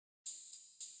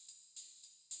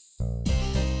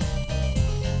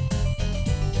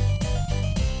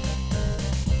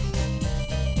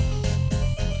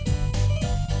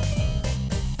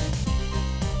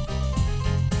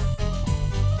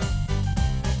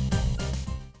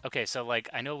Okay, so like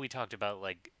I know we talked about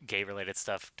like gay related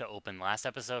stuff to open last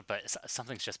episode, but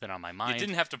something's just been on my You mind.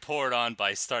 didn't have to pour it on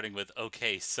by starting with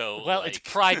okay, so Well, it's like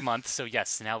Pride Month, so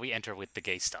yes, now we enter with the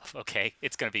gay stuff. Okay,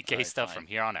 it's gonna be all gay right, stuff fine. from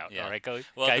here on out. All Yeah. right, go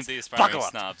Welcome guys, to the Aspiring buckle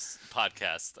up. Snobs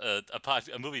podcast,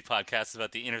 a movie podcast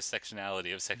about the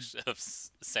intersectionality of,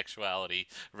 sexuality,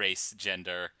 race,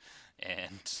 gender,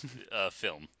 and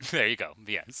film. There you go.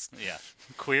 Yes, Yeah,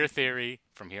 queer theory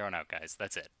from here on out, guys.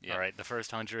 That's it. yeah. All right, the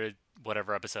first 100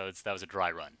 whatever episodes that was a dry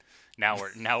run. Now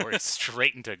we're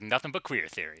straight into nothing but queer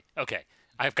theory. Okay,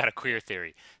 I've got a queer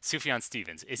theory. Sufjan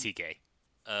Stevens, is he gay?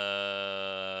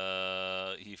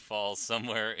 He falls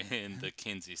somewhere in the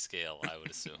Kinsey scale, I would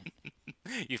assume.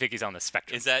 You think he's on the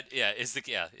spectrum? Is that is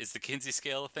the Kinsey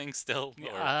scale a thing still,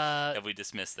 or Uh, have we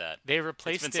dismissed that? they It's been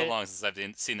replaced so it. long since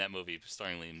I've seen that movie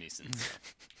starring Liam Neeson.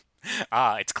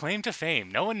 So. It's claim to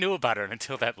fame. No one knew about it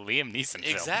until that Liam Neeson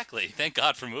film. Exactly. Thank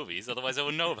God for movies. Otherwise, I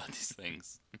wouldn't know about these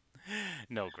things.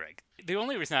 No, Greg. The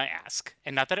only reason I ask,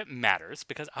 and not that it matters,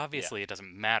 because Yeah. obviously it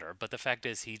doesn't matter, but the fact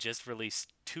is he just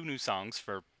released two new songs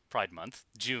for Pride Month,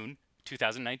 June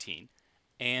 2019,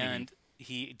 Hmm. and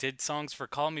he did songs for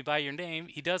Call Me By Your Name.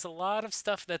 He does a lot of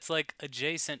stuff that's like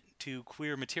adjacent to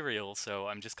queer material, so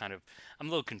I'm a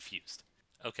little confused.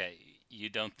 Okay. You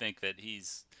don't think that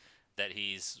he's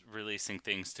releasing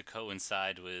things to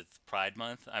coincide with Pride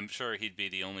Month? I'm sure he'd be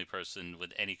the only person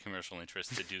with any commercial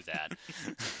interest to do that.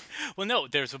 Well, no,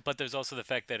 there's also the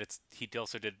fact that he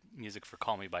also did music for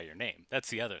Call Me By Your Name. That's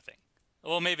the other thing.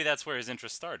 Well, maybe that's where his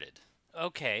interest started.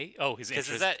 Okay. Oh, his Because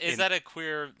is interest that is in that a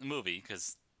queer movie?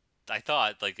 Because I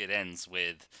thought like it ends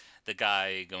with the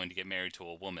guy going to get married to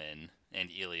a woman, and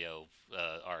Elio,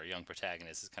 our young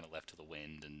protagonist, is kind of left to the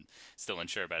wind and still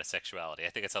unsure about his sexuality. I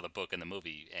think that's how the book and the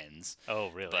movie ends. Oh,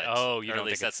 really? But Oh, you or at don't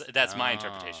least think it's that's my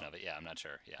interpretation of it. Yeah, I'm not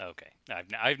sure. Yeah. okay.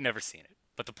 I've never seen it.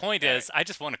 But the point All right. is, I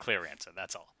just want a clear answer.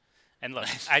 That's all. And look,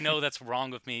 I know that's wrong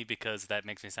with me because that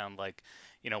makes me sound like,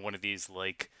 one of these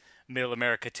like middle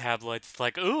America tabloids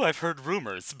like, "Ooh, I've heard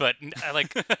rumors." But I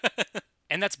like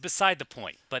and that's beside the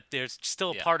point. But there's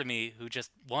still a Yeah. part of me who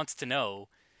just wants to know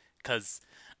cuz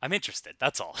I'm interested.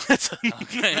 That's all.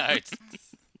 Okay. All right.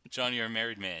 John, you're a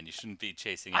married man. You shouldn't be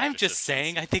chasing I'm after just such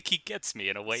saying I think he gets me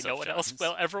in a way no such one else Johns.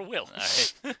 will ever will. All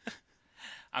right.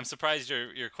 I'm surprised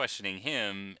you're questioning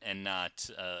him and not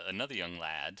another young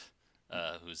lad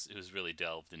who's really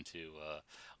delved into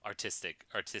artistic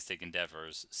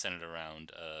endeavors centered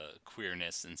around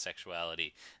queerness and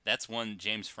sexuality. That's one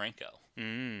James Franco.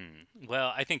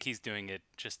 Well, I think he's doing it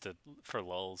just for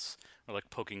lulls or like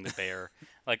poking the bear.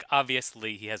 Like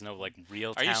obviously he has no like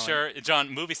real Are you talent. sure, John?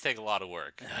 Movies take a lot of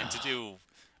work, and to do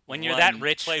When you're that one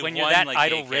rich, play when you're one that like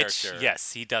idol gay rich, character,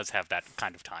 yes, he does have that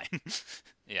kind of time.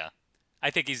 yeah. I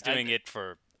think he's I, doing it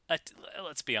for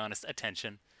let's be honest,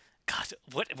 attention. God,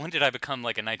 when did I become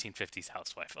like a 1950s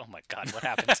housewife? Oh my God, what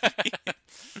happened to me?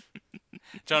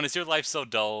 John, is your life so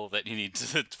dull that you need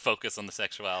to focus on the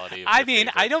sexuality of I your mean,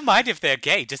 I favorite? don't mind if they're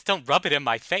gay, just don't rub it in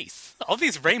my face. All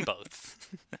these rainbows.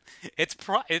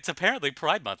 It's apparently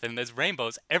Pride Month, and there's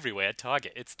rainbows everywhere at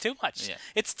Target. It's too much. Yeah.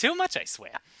 It's too much, I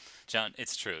swear. John,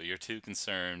 it's true. You're too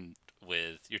consumed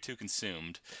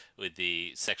with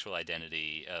the sexual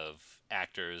identity of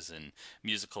actors and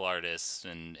musical artists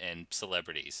and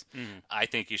celebrities. I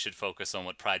think you should focus on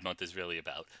what Pride Month is really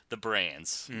about. The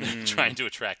brands trying to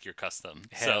attract your custom.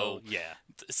 Hell So yeah.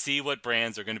 see what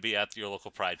brands are going to be at your local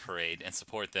Pride parade and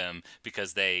support them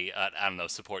because they, I don't know,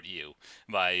 support you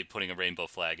by putting a rainbow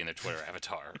flag in their Twitter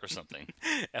avatar or something.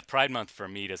 Pride Month for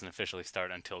me doesn't officially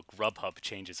start until Grubhub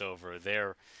changes over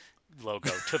their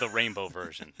logo to the rainbow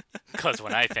version. Because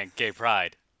when I think gay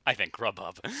pride, I think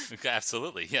Grubhub.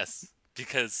 Absolutely, yes.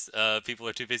 Because people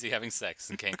are too busy having sex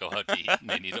and can't go hug eat. And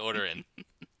they need to order in.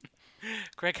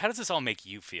 Greg, how does this all make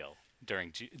you feel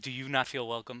during? Do you not feel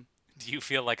welcome? Do you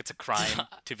feel like it's a crime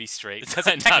to be straight? Does Because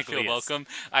I it not technically feel is. welcome?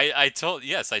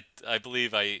 Yes, I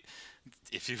believe I.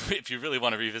 If you really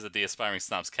want to revisit the Aspiring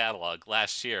Snobs catalog,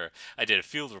 last year I did a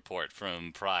field report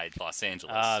from Pride Los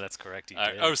Angeles. Ah, that's correct. You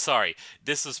did. Oh, sorry.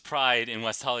 This was Pride in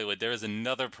West Hollywood. There is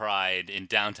another Pride in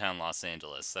downtown Los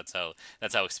Angeles. That's how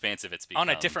expansive it's become. On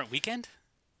a different weekend?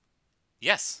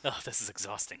 Yes. Oh, this is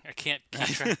exhausting. I can't keep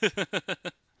track.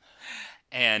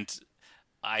 And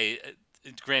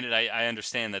granted, I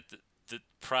understand that the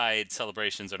Pride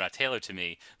celebrations are not tailored to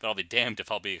me, but I'll be damned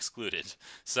if I'll be excluded.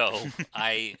 So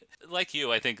like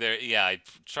you, I think I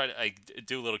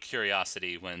do a little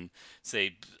curiosity when,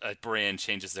 say, a brand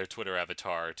changes their Twitter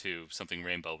avatar to something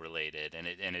rainbow related, and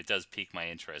it does pique my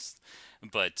interest.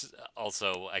 But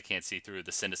also, I can't see through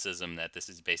the cynicism that this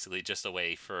is basically just a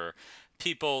way for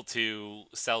people to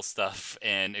sell stuff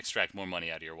and extract more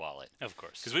money out of your wallet. Of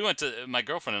course. Because my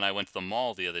girlfriend and I went to the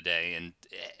mall the other day, and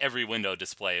every window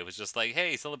display was just like,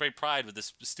 hey, celebrate Pride with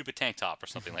this stupid tank top or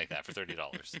something like that for $30.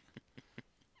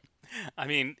 I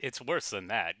mean, it's worse than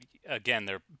that. Again,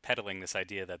 they're peddling this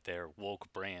idea that they're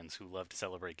woke brands who love to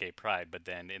celebrate gay pride, but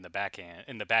then in the back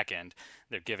end,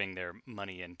 they're giving their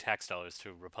money and tax dollars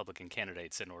to Republican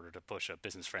candidates in order to push a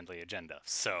business-friendly agenda.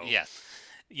 So, Yeah.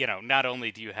 Not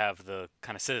only do you have the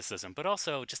kind of cynicism, but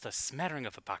also just a smattering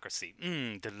of hypocrisy.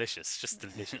 Delicious, just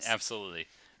delicious. Absolutely.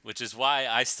 Which is why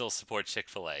I still support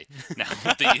Chick-fil-A. Now,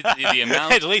 the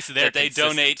amount At least that they consistent.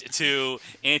 donate to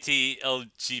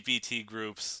anti-LGBT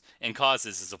groups and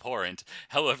causes is abhorrent.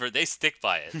 However, they stick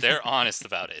by it. They're honest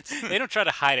about it. They don't try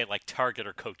to hide it like Target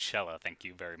or Coachella. Thank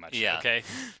you very much. Yeah. Okay,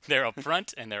 they're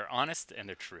upfront and they're honest and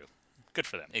they're true. Good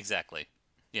for them. Exactly.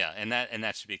 Yeah, and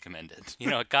that should be commended. You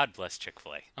know what? God bless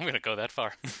Chick-fil-A. I'm gonna go that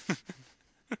far.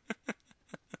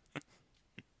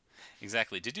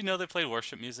 Exactly. Did you know they play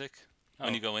worship music when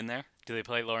Oh. you go in there? Do they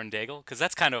play Lauren Daigle? Because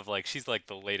that's kind of like she's like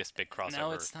the latest big crossover.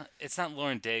 No, it's not. It's not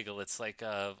Lauren Daigle. It's like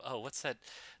what's that?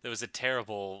 There was a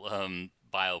terrible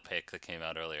biopic that came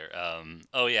out earlier.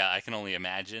 Oh yeah, I Can Only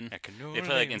Imagine. I can They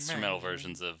play like only instrumental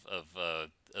imagine versions of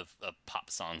pop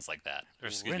songs like that, or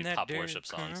excuse when me, that pop day worship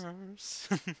songs. comes.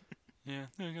 Yeah,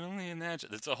 I can only imagine.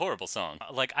 It's a horrible song.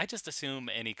 Like I just assume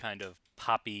any kind of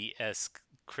poppy-esque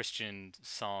Christian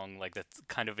song like that's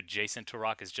kind of adjacent to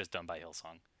rock is just done by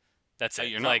Hillsong. That's it.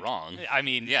 You're not Like, wrong. I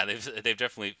mean, Yeah, they've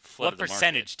definitely what flooded the market.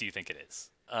 percentage do you think it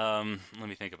is? Let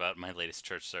me think about my latest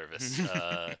church service.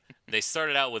 They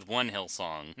started out with one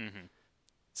Hillsong. Mm-hmm.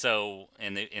 So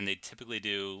and they typically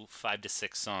do 5 to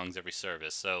 6 songs every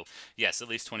service. So yes, at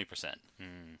least 20%.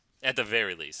 At the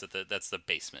very least, that's the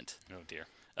basement Oh dear.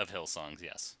 of Hillsongs.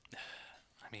 Yes.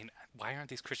 I mean, why aren't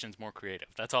these Christians more creative?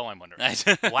 That's all I'm wondering.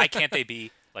 Why can't they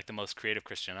be like the most creative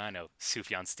Christian I know,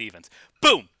 Sufjan Stevens?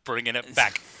 Boom, bringing it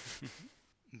back.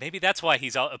 Maybe that's why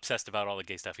he's all obsessed about all the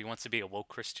gay stuff. He wants to be a woke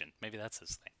Christian. Maybe that's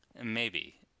his thing.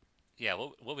 Maybe. Yeah.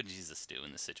 What would Jesus do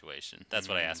in this situation? That's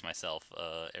what I ask myself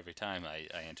every time I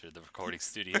enter the recording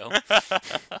studio.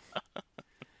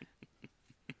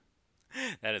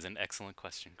 That is an excellent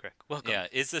question, Greg. Welcome. Yeah.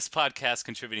 Is this podcast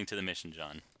contributing to the mission,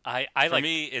 John? I For like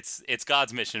me, it's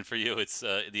God's mission. For you, it's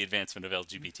the advancement of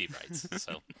LGBT rights.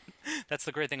 So that's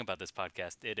the great thing about this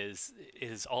podcast. It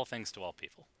is all things to all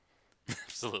people.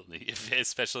 absolutely,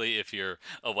 especially if you're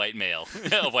a white male,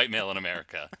 a white male in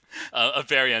America, a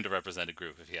very underrepresented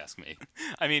group, if you ask me.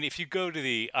 I mean, if you go to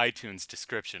the iTunes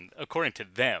description, according to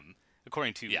them,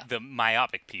 according to Yeah. the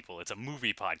myopic people, it's a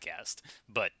movie podcast.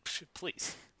 But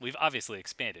please, we've obviously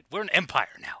expanded. We're an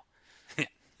empire now.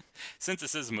 Since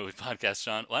this is a movie podcast,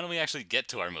 John, why don't we actually get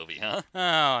to our movie, huh? Oh,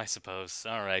 I suppose.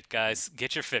 All right, guys,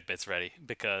 get your Fitbits ready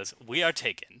because we are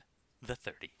taking the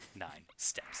 39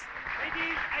 steps.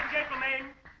 Ladies and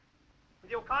gentlemen, with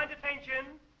your kind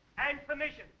attention and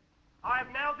permission, I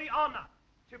have now the honor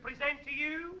to present to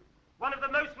you one of the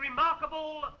most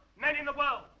remarkable men in the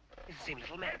world. This is the same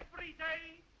little man. Every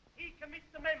day he commits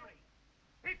to memory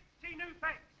 50 new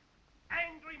facts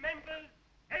and remembers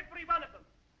every one of them.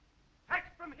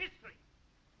 Facts from history,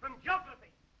 from geography,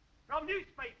 from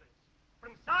newspapers,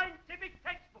 from scientific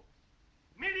textbooks.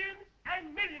 Millions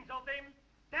and millions of them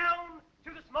down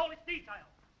to the smallest detail.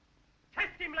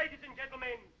 Test him, ladies and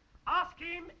gentlemen. Ask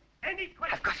him any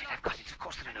question. I've got it. Of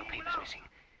course there are no And he will papers answer. missing.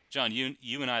 John,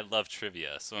 you and I love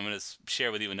trivia, so I'm going to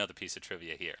share with you another piece of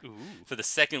trivia here. Ooh. For the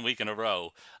second week in a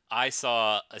row, I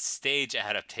saw a stage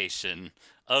adaptation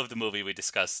of the movie we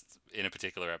discussed in a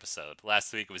particular episode.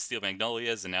 Last week it was Steel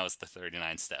Magnolias, and now it's the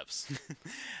 39 Steps.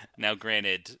 Now,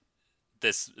 granted,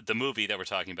 the movie that we're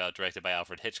talking about, directed by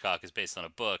Alfred Hitchcock, is based on a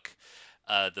book.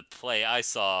 The play I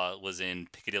saw was in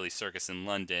Piccadilly Circus in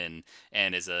London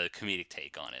and is a comedic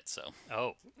take on it. So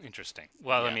Oh, interesting.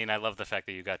 Well, I Yeah. mean, I love the fact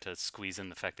that you got to squeeze in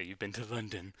the fact that you've been to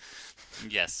London.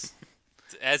 yes,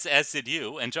 as did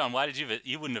you. And John, why did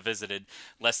you wouldn't have visited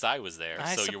lest I was there?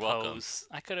 I so suppose you're welcome.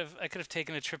 I could have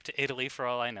taken a trip to Italy for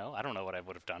all I know. I don't know what I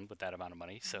would have done with that amount of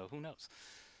money, so who knows?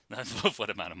 What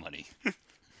amount of money?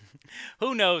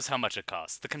 Who knows how much it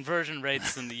costs? The conversion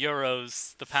rates and the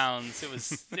euros, the pounds, it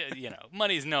was,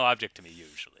 money's no object to me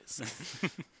usually. So.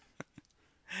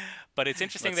 But it's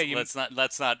interesting that you...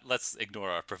 Let's ignore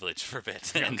our privilege for a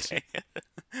bit. And Okay.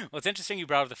 Well, it's interesting you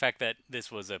brought up the fact that this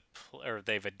was or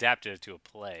they've adapted it to a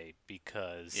play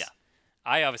because Yeah.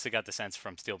 I obviously got the sense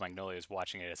from Steel Magnolias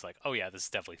watching it, it's like, oh yeah, this is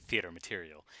definitely theater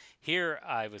material. Here,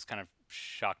 I was kind of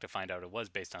shocked to find out it was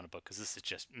based on a book because this is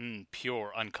just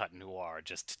pure uncut noir.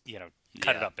 Just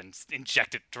cut it Yeah. up and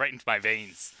inject it right into my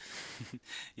veins.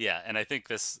 Yeah, and I think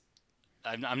this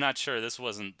I'm not sure this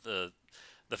wasn't the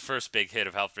first big hit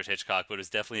of Alfred Hitchcock, but it was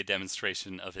definitely a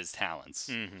demonstration of his talents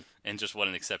and just what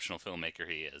an exceptional filmmaker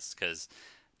he is. Because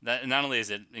not only is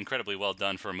it incredibly well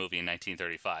done for a movie in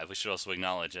 1935, we should also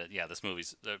acknowledge that this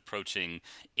movie's approaching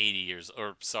 80 years,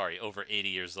 or sorry, over 80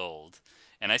 years old,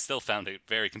 and I still found it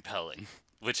very compelling,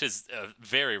 which is a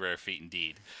very rare feat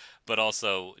indeed. But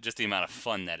also just the amount of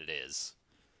fun that it is.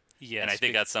 Yes, And I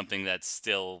think that's something that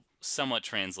still somewhat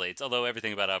translates, although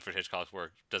everything about Alfred Hitchcock's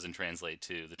work doesn't translate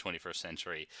to the 21st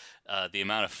century. The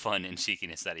amount of fun and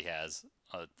cheekiness that he has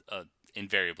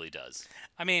invariably does.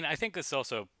 I mean, I think this is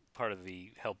also part of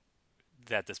the help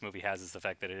that this movie has is the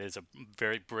fact that it is a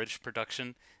very British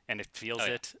production, and it feels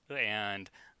it. And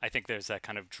I think there's that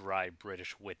kind of dry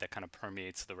British wit that kind of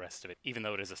permeates the rest of it. Even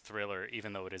though it is a thriller,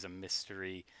 even though it is a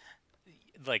mystery,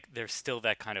 like there's still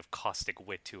that kind of caustic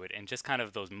wit to it, and just kind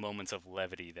of those moments of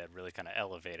levity that really kind of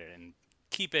elevate it and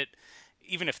keep it,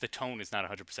 even if the tone is not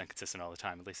 100% consistent all the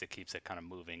time, at least it keeps it kind of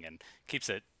moving and keeps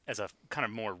it as a kind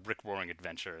of more Rick-roaring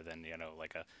adventure than,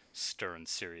 like a stern,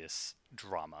 serious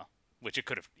drama, which it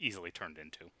could have easily turned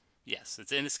into. Yes,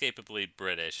 it's inescapably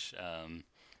British,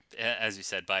 as you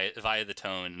said, via the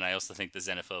tone, and I also think the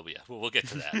xenophobia. We'll get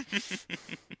to that.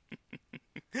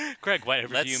 Greg,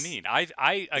 whatever do you mean?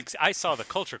 I saw the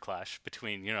culture clash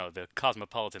between the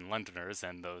cosmopolitan Londoners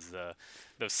and those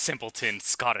simpleton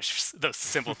Scottish, those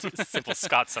simple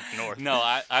Scots up north. No,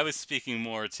 I was speaking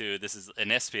more to, this is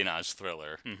an espionage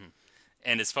thriller,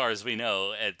 and as far as we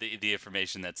know, the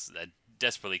information that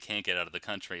desperately can't get out of the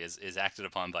country is acted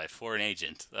upon by a foreign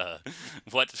agent.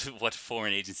 What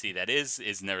foreign agency that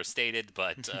is never stated,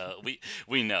 but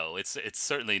we know it's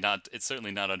certainly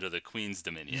not under the Queen's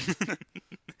dominion.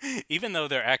 Even though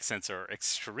their accents are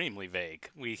extremely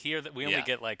vague, we hear that we only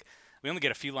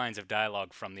get a few lines of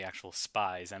dialogue from the actual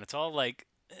spies, and it's all like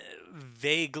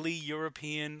vaguely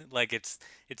European. Like it's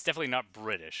definitely not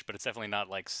British, but it's definitely not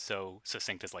like so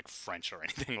succinct as like French or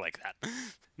anything like that.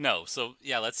 No, so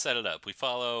let's set it up. We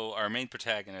follow our main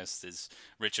protagonist is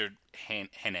Richard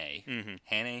Hannay.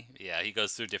 Hannay, yeah, he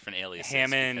goes through different aliases.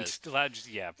 Hammond,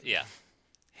 yeah.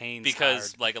 Haynes,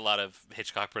 because Howard. like a lot of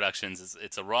Hitchcock productions,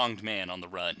 it's a wronged man on the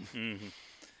run.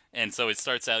 And so it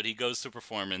starts out, he goes to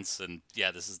performance, and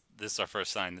this is our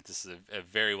first sign that this is a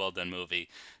very well done movie,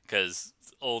 because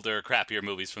older, crappier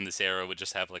movies from this era would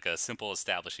just have like a simple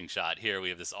establishing shot. Here we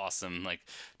have this awesome like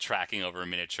tracking over a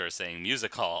miniature saying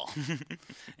music hall,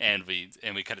 and we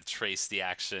kind of trace the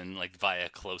action like via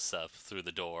close up through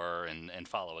the door and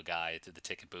follow a guy to the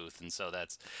ticket booth, and so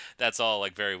that's all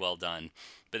like very well done.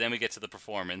 But then we get to the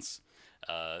performance.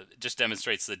 Just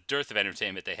demonstrates the dearth of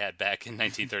entertainment they had back in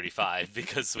 1935,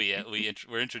 because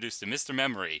we're introduced to Mr.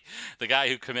 Memory, the guy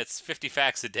who commits 50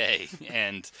 facts a day,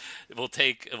 and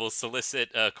will solicit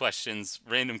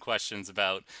random questions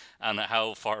about I don't know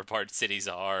how far apart cities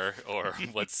are, or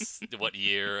what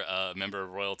year a member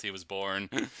of royalty was born.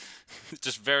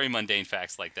 Just very mundane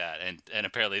facts like that, and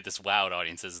apparently this wowed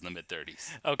audiences in the mid-30s.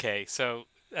 Okay, so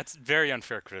that's very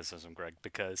unfair criticism, Greg,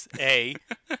 because A,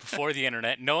 before the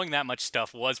internet, knowing that much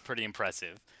stuff was pretty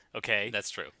impressive, okay? That's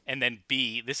true. And then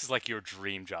B, this is like your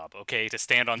dream job, okay? To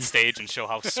stand on stage and show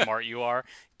how smart you are.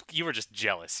 You were just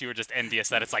jealous. You were just envious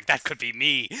that it's like, that could be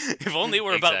me. If only it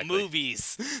were about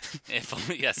movies.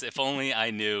 If only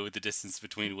I knew the distance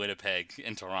between Winnipeg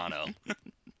and Toronto.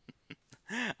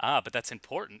 But that's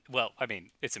important. Well, I mean,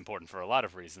 it's important for a lot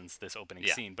of reasons, this opening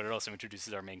scene, but it also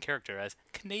introduces our main character as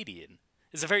Canadian.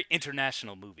 It's a very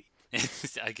international movie.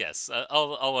 I guess.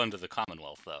 All under the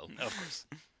Commonwealth, though. Of course.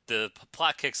 The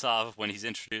plot kicks off when he's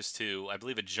introduced to, I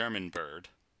believe, a German bird.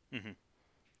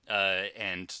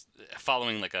 And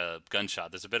following like a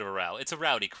gunshot, there's a bit of a row. It's a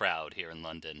rowdy crowd here in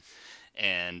London.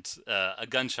 And a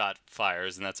gunshot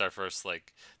fires, and that's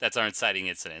our inciting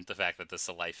incident, the fact that this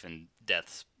life and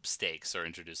death stakes are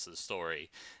introduced to the story.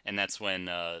 And that's when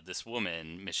this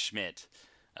woman, Miss Schmidt,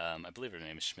 I believe her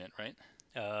name is Schmidt, right?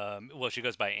 Well, she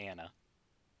goes by Anna.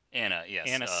 Anna, yes.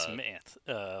 Anna Smith.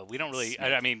 We don't really...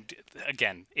 I mean,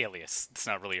 again, alias. It's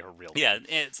not really her real name. Yeah,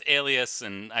 it's alias,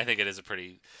 and I think it is a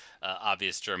pretty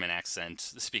obvious German accent,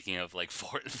 speaking of like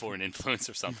foreign influence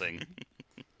or something.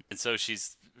 And so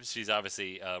she's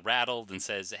obviously rattled and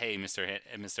says, "Hey, Mr.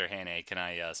 Hannay, can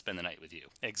I spend the night with you?"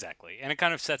 Exactly. And it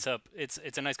kind of sets up... It's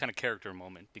a nice kind of character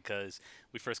moment, because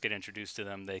we first get introduced to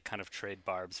them. They kind of trade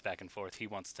barbs back and forth. He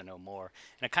wants to know more.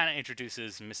 And it kind of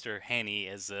introduces Mr. Hannay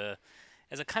as a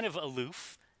kind of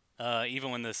aloof,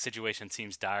 Even when the situation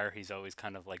seems dire, he's always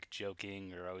kind of like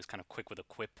joking or always kind of quick with a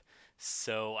quip.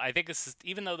 So I think this is,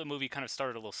 even though the movie kind of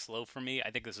started a little slow for me, I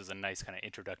think this is a nice kind of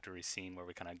introductory scene where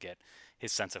we kind of get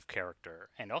his sense of character.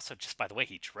 And also, just by the way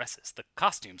he dresses, the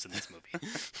costumes in this movie.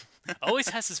 Always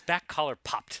has his back collar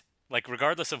popped. Like,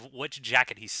 regardless of which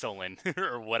jacket he's stolen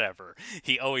or whatever,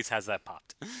 he always has that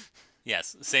popped.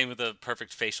 Yes, same with the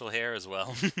perfect facial hair as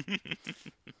well.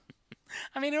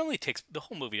 I mean, the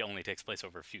whole movie only takes place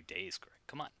over a few days, Greg.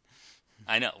 Come on.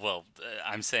 I know. Well,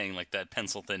 I'm saying like that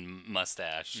pencil-thin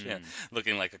mustache, yeah,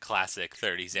 looking like a classic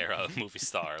 30s era movie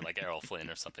star, like Errol Flynn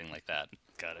or something like that.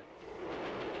 Got it.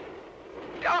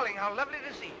 Darling, how lovely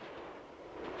to see you.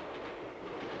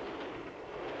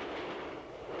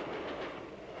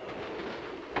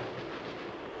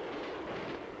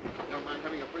 Don't mind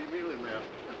having a free meal in there.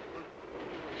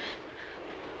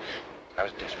 I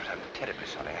was desperate. I'm terribly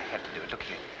sorry. I had to do it. Look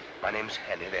here. My name's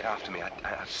Henry. They're after me. I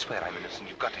swear I'm innocent.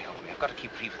 You've got to help me. I've got to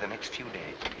keep free for the next few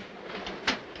days.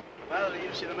 Well,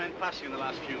 you've seen the men passing in the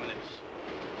last few minutes.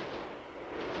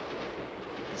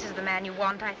 This is the man you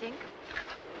want, I think.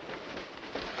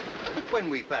 When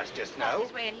we passed just On now.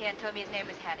 his way in here and told me his name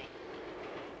was Hanny.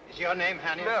 Is your name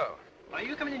Hanny? No. Are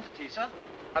you coming in to tea, sir?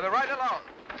 I'll be right along.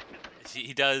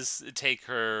 He does take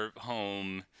her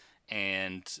home,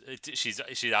 and she's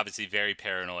obviously very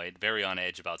paranoid, very on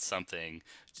edge about something.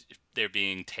 They're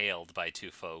being tailed by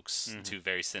two folks, two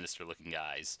very sinister-looking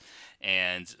guys,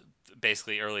 and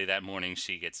basically early that morning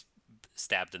she gets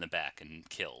stabbed in the back and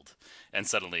killed, and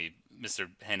suddenly Mr.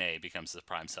 Henne becomes the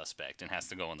prime suspect and has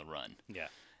to go on the run. Yeah.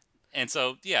 And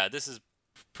so, yeah, this is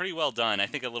pretty well done. I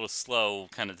think a little slow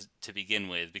kind of to begin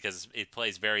with because it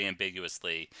plays very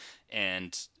ambiguously,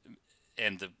 and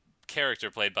the character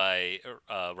played by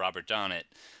Robert Donnet,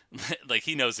 like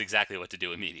he knows exactly what to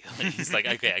do immediately. He's like,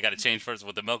 okay, I got to change first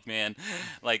with the milkman.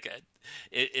 Like,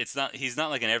 he's not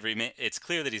like an everyman. It's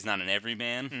clear that he's not an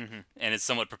everyman, and it's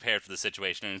somewhat prepared for the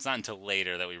situation. And it's not until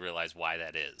later that we realize why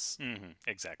that is.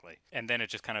 Exactly. And then it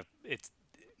just kind of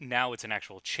now it's an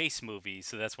actual chase movie,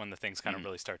 so that's when the things kind of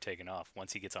really start taking off.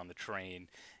 Once he gets on the train,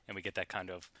 and we get that kind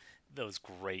of those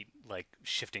great like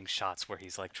shifting shots where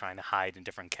he's like trying to hide in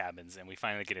different cabins, and we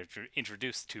finally get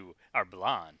introduced to our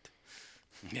blonde.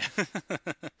 Yeah.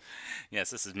 Yes,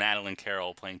 this is Madeline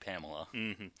Carroll playing Pamela.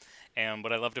 And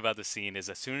what I loved about the scene is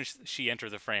as soon as she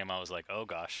entered the frame, I was like, oh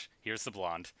gosh, here's the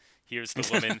blonde. Here's the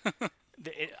woman.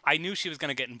 I knew she was going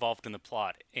to get involved in the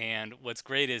plot. And what's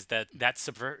great is that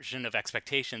subversion of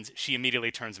expectations, she immediately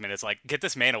turns him in. It's like, get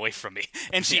this man away from me.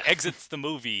 And she exits the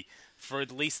movie for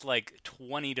at least like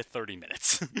 20 to 30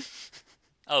 minutes.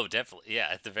 Oh, definitely. Yeah,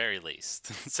 at the very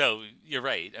least. So you're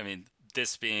right. I mean,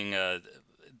 this being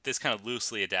this kind of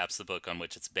loosely adapts the book on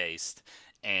which it's based,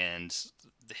 and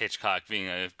Hitchcock being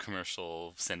a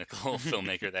commercial, cynical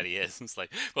filmmaker that he is, it's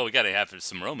like, well, we got to have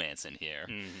some romance in here.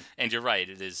 And you're right,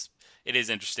 it is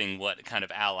interesting what kind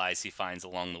of allies he finds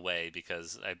along the way,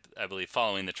 because I believe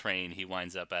following the train, he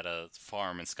winds up at a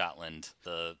farm in Scotland.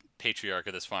 The patriarch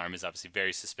of this farm is obviously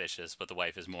very suspicious, but the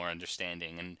wife is more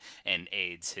understanding and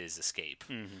aids his escape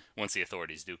once the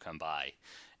authorities do come by.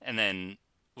 And then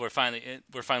we're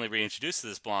finally reintroduced to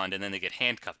this blonde, and then they get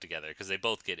handcuffed together because they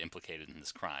both get implicated in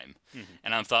this crime.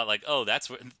 And I thought like, oh, that's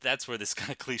where this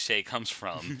kind of cliche comes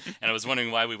from. And I was wondering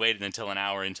why we waited until an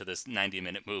hour into this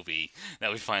 90-minute movie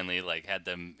that we finally like had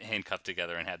them handcuffed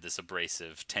together and had this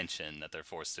abrasive tension that they're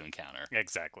forced to encounter.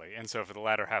 Exactly. And so for the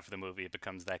latter half of the movie, it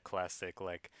becomes that classic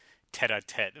like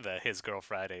tete-a-tete, the His Girl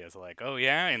Friday is like, oh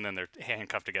yeah, and then they're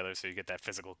handcuffed together, so you get that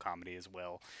physical comedy as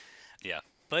well. Yeah.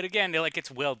 But again, like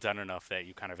it's well done enough that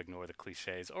you kind of ignore the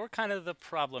cliches or kind of the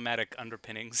problematic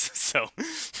underpinnings. So,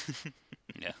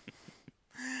 yeah,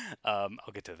 I'll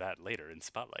get to that later in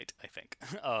Spotlight, I think.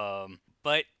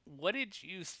 But what did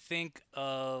you think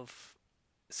of?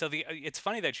 So it's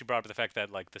funny that you brought up the fact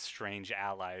that like the strange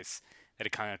allies that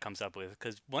it kind of comes up with,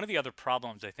 because one of the other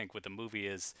problems I think with the movie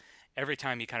is every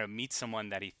time he kind of meets someone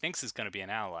that he thinks is going to be an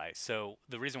ally. So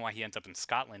the reason why he ends up in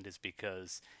Scotland is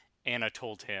because Anna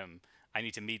told him, I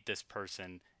need to meet this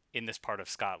person in this part of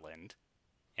Scotland,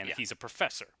 and he's a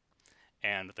professor.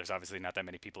 And there's obviously not that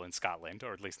many people in Scotland,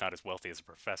 or at least not as wealthy as a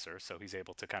professor, so he's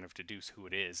able to kind of deduce who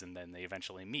it is, and then they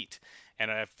eventually meet. And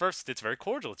at first, it's very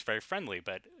cordial, it's very friendly,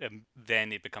 but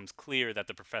then it becomes clear that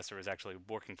the professor is actually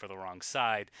working for the wrong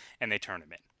side, and they turn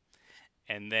him in.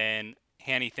 And then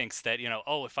Hanny thinks that,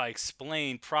 if I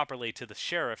explain properly to the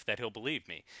sheriff that he'll believe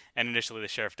me. And initially the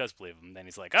sheriff does believe him. Then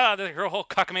he's like, your whole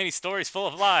cockamamie story's full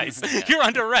of lies. You're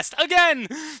under arrest again!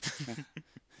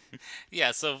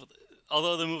 Yeah, so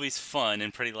although the movie's fun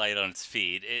and pretty light on its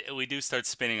feet, we do start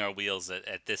spinning our wheels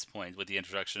at this point with the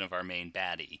introduction of our main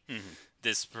baddie.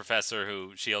 this professor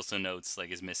who she also notes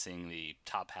like is missing the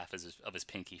top half of his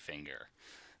pinky finger.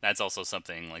 That's also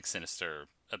something like sinister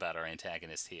about our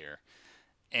antagonist here.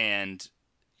 And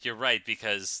you're right,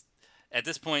 because at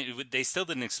this point they still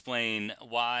didn't explain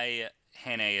why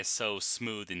Hannah is so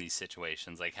smooth in these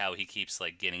situations, like how he keeps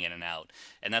like getting in and out.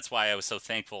 And that's why I was so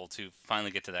thankful to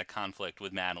finally get to that conflict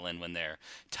with Madeline when they're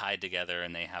tied together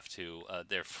and they have to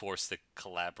they're forced to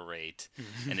collaborate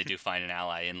and they do find an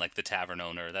ally in like the tavern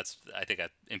owner. That's, I think,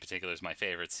 in particular is my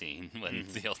favorite scene when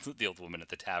the old woman at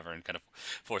the tavern kind of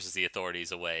forces the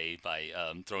authorities away by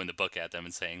throwing the book at them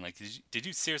and saying like, did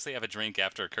you seriously have a drink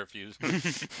after a curfew?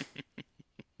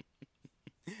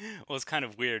 Well, it's kind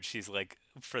of weird. She's like,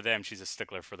 for them, she's a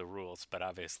stickler for the rules, but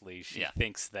obviously she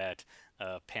thinks that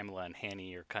Pamela and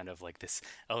Hanny are kind of like this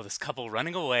couple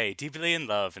running away, deeply in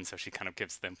love, and so she kind of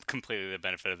gives them completely the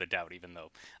benefit of the doubt, even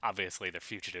though obviously they're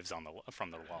fugitives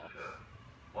from the wall.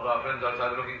 What are our friends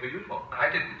outside looking for you for? I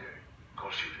didn't do it. Of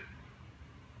course you did.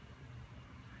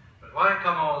 But why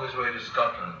come all this way to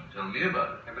Scotland to tell me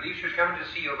about it? I believe she was coming to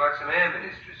see you about some air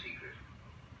minister secret.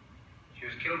 She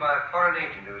was killed by a foreign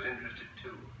agent who was interested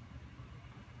too.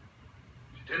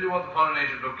 Did she tell you what the foreign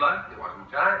agent looked like? There wasn't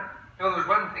time. No, there was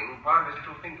one thing. Part of his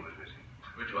little finger was missing.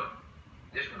 Which one?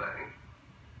 This one, I think.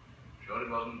 Sure it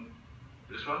wasn't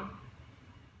this one?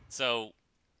 So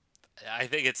I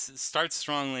think it starts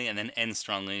strongly and then ends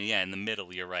strongly. Yeah, in the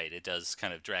middle, you're right. It does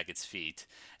kind of drag its feet.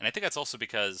 And I think that's also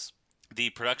because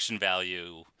the production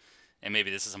value, and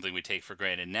maybe this is something we take for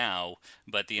granted now,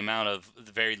 but the amount of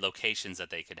the varied locations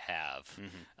that they could have.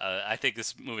 I think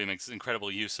this movie makes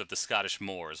incredible use of the Scottish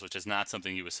moors, which is not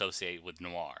something you associate with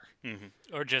noir.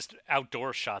 Or just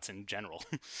outdoor shots in general.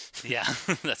 Yeah,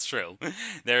 that's true.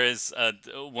 There is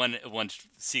one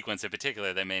sequence in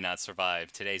particular that may not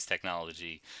survive today's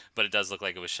technology, but it does look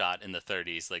like it was shot in the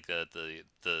 30s. Like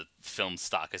the film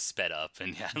stock is sped up,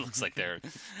 and yeah, it looks like they're.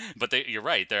 But you're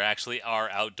right. There actually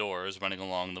are outdoors running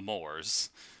along the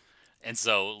moors. And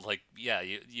so, like, yeah,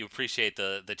 you appreciate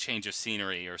the change of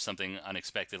scenery or something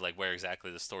unexpected, like where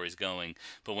exactly the story's going.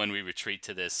 But when we retreat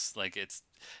to this, like it's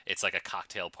like a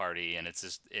cocktail party, and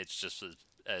it's just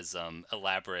as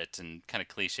elaborate and kind of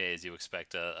cliche as you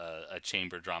expect a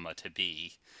chamber drama to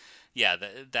be. Yeah,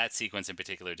 that sequence in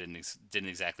particular didn't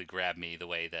exactly grab me the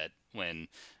way that when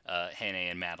Hannah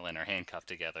and Madeline are handcuffed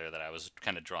together, that I was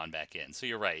kind of drawn back in. So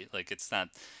you're right, like it's not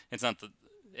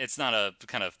a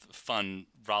kind of fun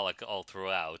frolic all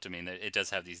throughout. I mean, it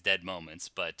does have these dead moments,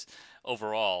 but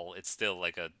overall, it's still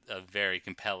like a very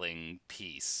compelling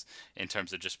piece in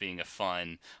terms of just being a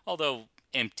fun, although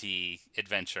empty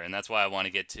adventure. And that's why I want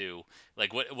to get to,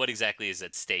 like, what exactly is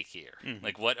at stake here?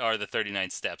 Like, what are the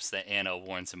 39 steps that Anna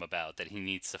warns him about that he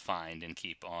needs to find and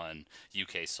keep on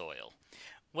UK soil?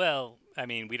 Well, I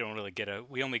mean, we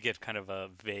only get kind of a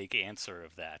vague answer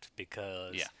of that,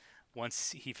 because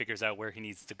once he figures out where he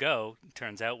needs to go, it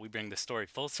turns out we bring the story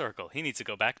full circle. He needs to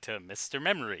go back to Mr.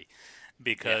 Memory,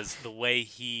 because the way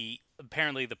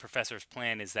apparently the professor's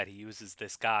plan is that he uses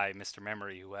this guy, Mr.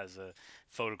 Memory, who has a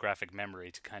photographic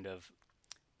memory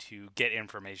to get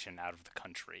information out of the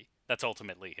country. That's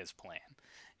ultimately his plan.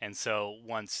 And so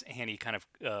once Hanny kind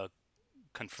of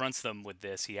confronts them with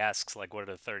this, he asks, like, what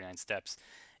are the 39 steps?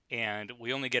 And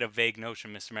we only get a vague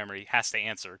notion Mr. Memory has to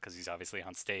answer, because he's obviously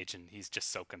on stage and he's just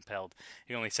so compelled.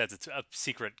 He only says it's a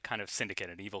secret kind of syndicate,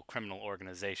 an evil criminal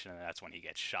organization, and that's when he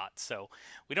gets shot. So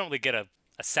we don't really get a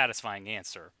satisfying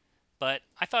answer. But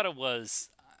I thought it was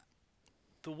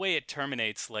the way it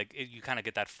terminates, like you kind of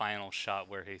get that final shot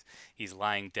where he's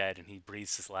lying dead and he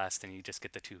breathes his last, and you just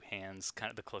get the two hands, kind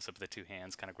of the close up of the two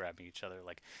hands kind of grabbing each other,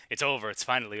 like it's over, it's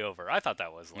finally over. I thought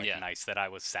that was nice, that I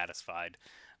was satisfied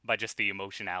by just the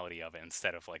emotionality of it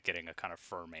instead of like getting a kind of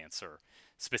firm answer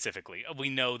specifically. We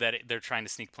know that they're trying to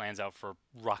sneak plans out for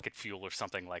rocket fuel or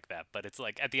something like that, but it's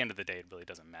like at the end of the day it really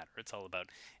doesn't matter. It's all about,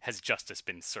 has justice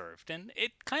been served? And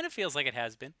it kind of feels like it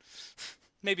has been.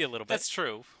 Maybe a little bit. That's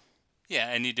true. Yeah,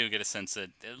 and you do get a sense that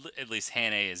at least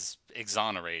Hannah is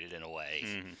exonerated in a way.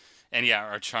 And yeah,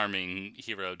 our charming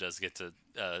hero does get to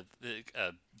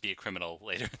be a criminal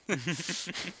later.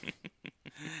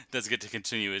 Does get to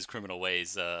continue his criminal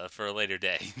ways for a later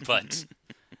day. But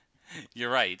you're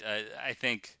right. I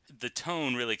think the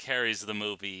tone really carries the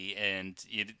movie, and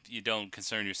you don't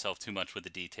concern yourself too much with the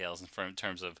details in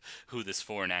terms of who this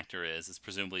foreign actor is. It's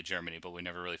presumably Germany, but we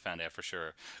never really found out for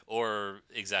sure. Or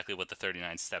exactly what the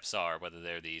 39 steps are, whether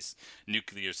they're these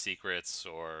nuclear secrets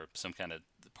or some kind of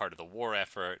part of the war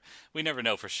effort. We never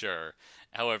know for sure.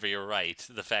 However, you're right.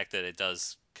 The fact that it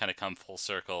does kind of come full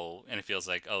circle, and it feels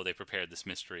like, oh, they prepared this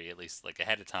mystery at least like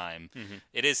ahead of time.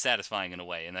 It is satisfying in a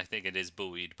way, and I think it is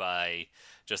buoyed by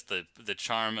just the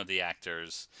charm of the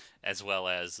actors, as well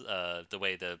as the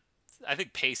way I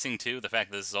think pacing too. The fact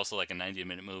that this is also like a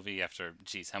 90-minute movie after,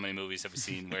 geez, how many movies have we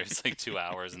seen where it's like 2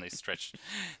 hours and they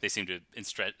seem to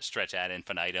stretch ad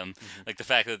infinitum. Like the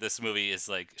fact that this movie is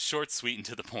like short, sweet, and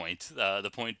to the point.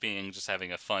 The point being just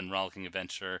having a fun, rollicking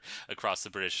adventure across the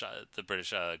British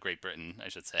Great Britain, I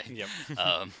should say. Yep.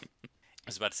 I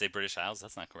was about to say British Isles.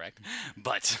 That's not correct,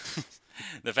 but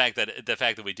the fact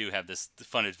that we do have this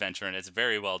fun adventure, and it's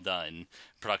very well done,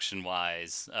 production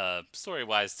wise, story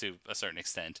wise to a certain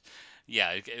extent.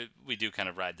 Yeah, we do kind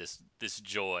of ride this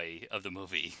joy of the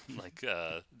movie. Like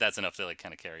that's enough to like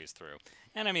kind of carry us through.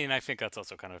 And I mean, I think that's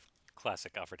also kind of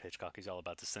classic Alfred Hitchcock. He's all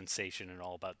about the sensation and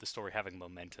all about the story having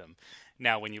momentum.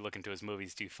 Now, when you look into his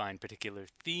movies, do you find particular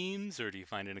themes, or do you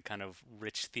find any kind of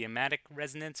rich thematic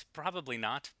resonance? Probably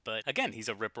not. But again, he's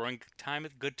a rip-roaring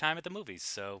good time at the movies.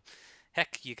 So,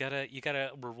 heck, you gotta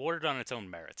reward it on its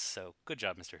own merits. So, good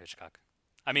job, Mr. Hitchcock.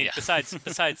 I mean, Yeah. besides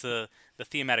the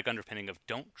thematic underpinning of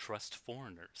don't trust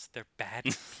foreigners, they're bad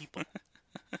people.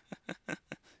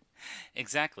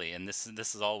 Exactly, and this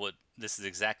is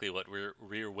exactly what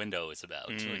Rear Window is about.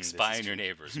 This Like is spy on your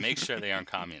neighbors, make sure they aren't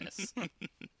communists. We need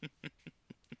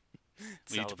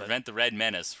all to about- prevent the Red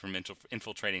Menace from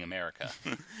infiltrating America.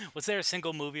 Was there a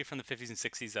single movie from the 50s and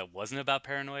 60s that wasn't about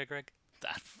paranoia, Greg?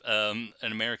 An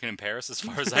American in Paris, as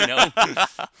far as I know.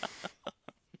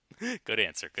 Good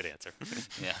answer.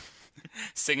 Yeah.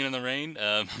 Singing in the Rain.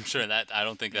 I'm sure I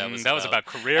don't think that was. That was about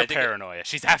career I think paranoia.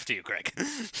 She's after you, Greg.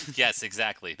 Yes,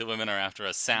 exactly. The women are after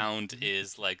us. Sound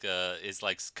is like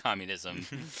communism,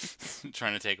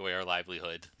 trying to take away our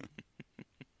livelihood.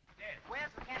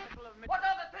 Where's the capital of... What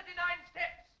are the 39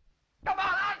 steps? Come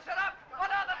on, answer up! What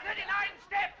are the 39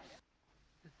 steps?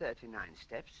 The 39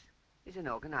 Steps is an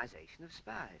organization of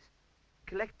spies,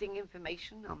 collecting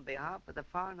information on behalf of the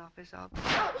Foreign Office of...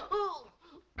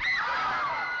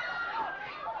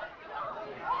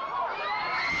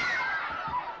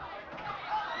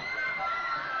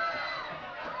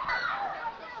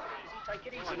 Take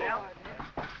it easy now.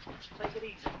 Take it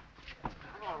easy.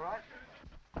 I'm all right.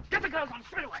 Get the girls on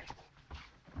straight away.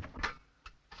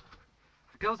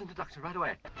 The girls into Doctor right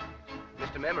away.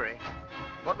 Mr. Memory,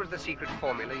 what was the secret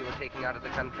formula you were taking out of the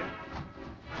country?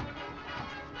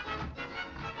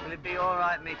 Will it be all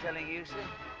right me telling you, sir?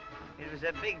 It was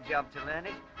a big job to learn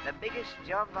it, the biggest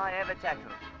job I ever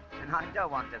tackled. And I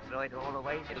don't want to throw it all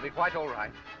away, sir. It'll be quite all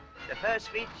right. The first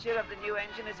feature of the new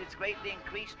engine is its greatly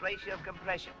increased ratio of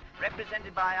compression,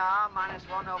 represented by R minus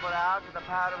 1 over R to the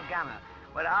power of gamma,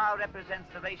 where R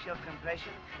represents the ratio of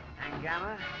compression, and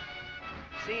gamma,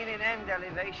 seen in end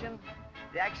elevation,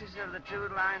 the axis of the true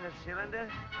line of cylinder,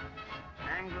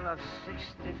 angle of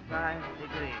 65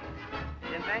 degrees.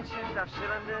 Dimensions of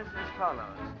cylinders as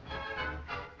follows.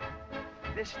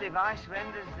 This device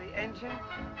renders the engine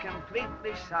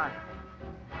completely silent.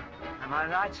 Am I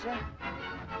right, sir?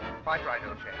 Quite right,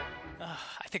 O'Shea.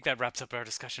 I think that wraps up our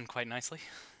discussion quite nicely.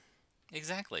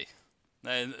 Exactly.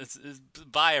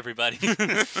 Bye, everybody.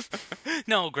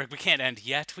 No, Greg, we can't end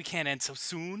yet. We can't end so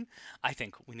soon. I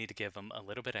think we need to give them a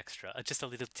little bit extra. Just a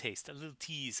little taste, a little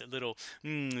tease, a little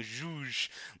zhuzh.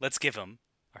 Let's give them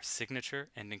our signature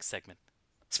ending segment.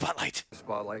 Spotlight. It's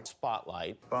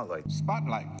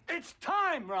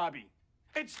time, Robbie.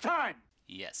 It's time.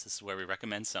 Yes, this is where we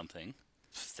recommend something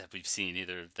that we've seen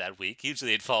either that week.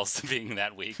 Usually it falls to being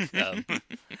that week,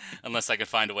 unless I can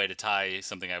find a way to tie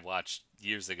something I watched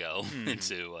years ago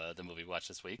into the movie we watched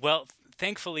this week. Well,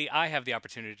 thankfully, I have the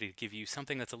opportunity to give you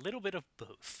something that's a little bit of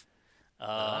both.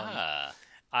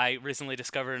 I recently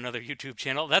discovered another YouTube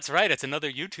channel. That's right, it's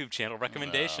another YouTube channel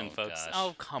recommendation, Oh, folks. gosh.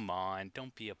 Oh, come on,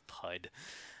 don't be a pud.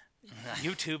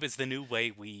 YouTube is the new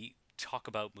way we talk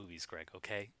about movies, Greg,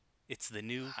 okay? It's the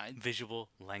new visual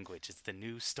language. It's the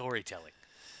new storytelling.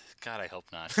 God, I hope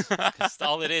not. 'Cause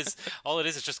all it is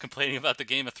just complaining about the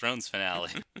Game of Thrones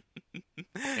finale.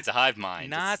 It's a hive mind.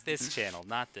 Not this channel,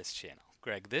 not this channel.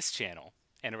 Greg, this channel,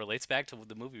 and it relates back to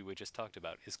the movie we just talked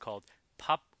about, is called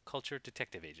Pop Culture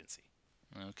Detective Agency.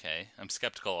 Okay, I'm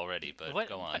skeptical already, but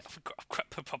go on.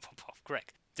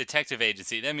 Greg. Detective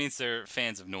Agency. That means they're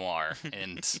fans of noir,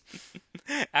 and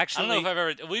Actually, I don't know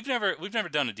if we've never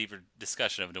done a deeper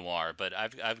discussion of noir, but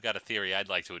I've got a theory I'd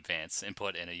like to advance and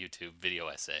put in a YouTube video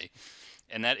essay,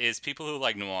 and that is people who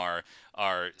like noir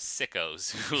are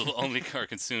sickos who only are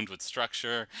consumed with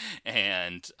structure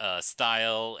and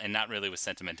style and not really with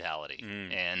sentimentality,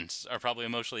 and are probably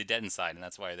emotionally dead inside, and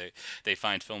that's why they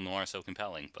find film noir so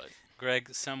compelling. But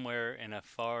Greg, somewhere in a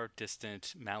far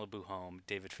distant Malibu home,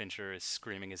 David Fincher is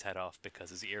screaming his head off because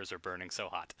his ears are burning so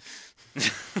hot.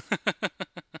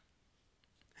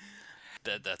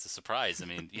 That's a surprise. I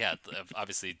mean, yeah,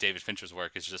 obviously David Fincher's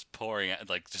work is just pouring,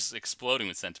 like, just exploding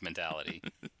with sentimentality.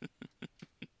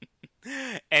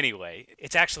 Anyway,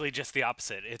 it's actually just the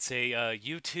opposite. It's a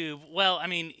YouTube. Well, I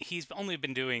mean, he's only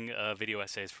been doing video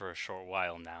essays for a short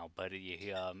while now, but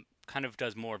he kind of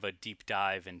does more of a deep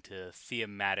dive into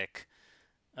thematic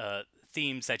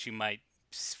themes that you might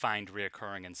find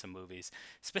reoccurring in some movies,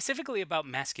 specifically about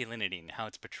masculinity and how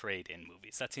it's portrayed in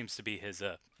movies. That seems to be his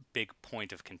big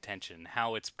point of contention,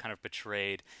 how it's kind of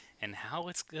portrayed and how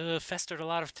it's festered a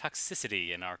lot of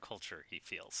toxicity in our culture, he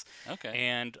feels. Okay.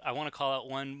 And I want to call out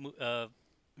one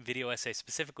video essay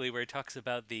specifically where he talks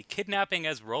about the kidnapping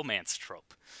as romance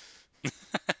trope.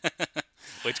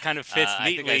 Which kind of fits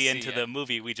neatly into the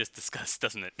movie we just discussed,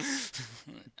 doesn't it?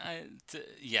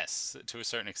 Yes, to a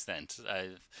certain extent.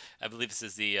 I believe this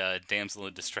is the damsel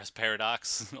in distress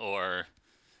paradox, or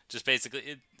just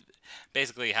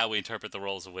basically how we interpret the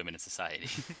roles of women in society.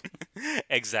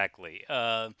 Exactly.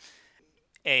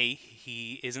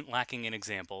 He isn't lacking in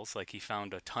examples. Like, he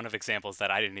found a ton of examples that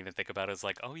I didn't even think about as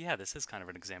like, oh yeah, this is kind of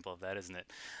an example of that, isn't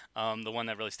it? The one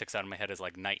that really sticks out in my head is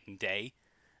like Night and Day.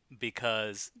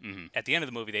 Because at the end of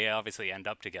the movie, they obviously end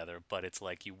up together, but it's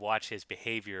like you watch his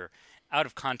behavior out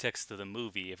of context of the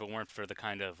movie. If it weren't for the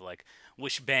kind of like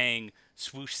whoosh bang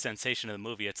swoosh sensation of the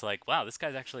movie, it's like, wow, this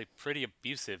guy's actually pretty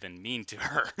abusive and mean to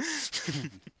her.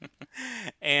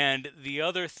 And the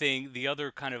other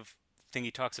kind of thing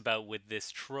he talks about with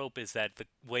this trope is that the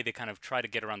way they kind of try to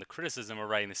get around the criticism of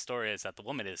writing the story is that the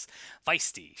woman is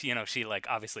feisty. You know, she like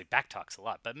obviously backtalks a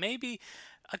lot, but maybe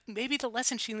the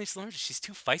lesson she needs to learn is she's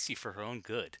too feisty for her own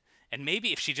good. And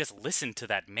maybe if she just listened to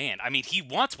that man, I mean, he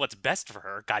wants what's best for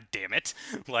her, god damn it.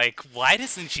 Like, why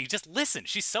doesn't she just listen?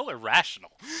 She's so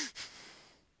irrational.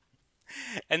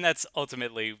 And that's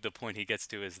ultimately the point he gets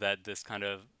to, is that this kind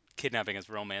of kidnapping as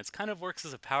romance kind of works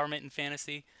as empowerment in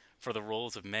fantasy for the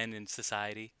roles of men in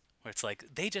society, where it's like,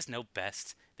 they just know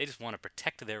best. They just want to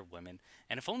protect their women.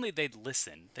 And if only they'd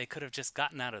listen, they could have just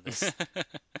gotten out of this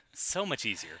so much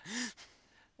easier.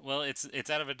 Well, it's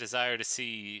out of a desire to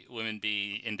see women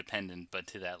be independent, but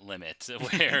to that limit,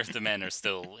 where the men are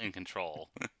still in control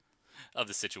of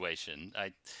the situation.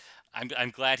 I'm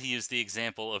glad he used the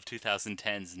example of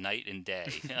 2010's Night and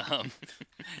Day.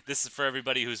 This is for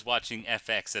everybody who's watching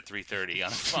FX at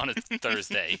 3:30 on a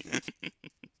Thursday.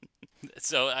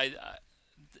 So I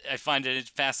find it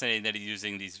fascinating that he's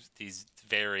using these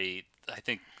very, I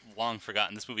think, long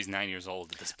forgotten. This movie's 9 years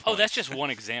old at this point. Oh, that's just one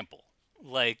example.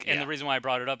 Like, and the reason why I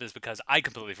brought it up is because I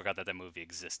completely forgot that movie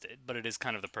existed, but it is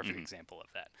kind of the perfect example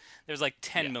of that. There's like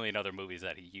 10 million other movies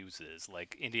that he uses,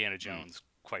 like Indiana Jones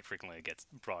quite frequently gets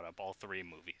brought up, all three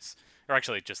movies. Or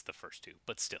actually just the first two,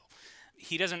 but still.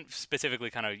 He doesn't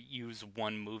specifically kind of use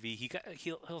one movie.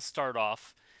 He'll start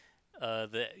off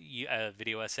the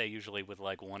video essay usually with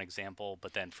like one example,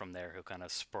 but then from there he'll kind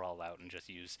of sprawl out and just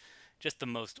use just the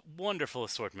most wonderful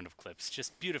assortment of clips,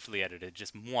 just beautifully edited,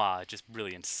 just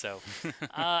brilliant. So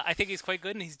I think he's quite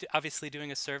good, and he's obviously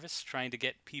doing a service, trying to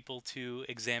get people to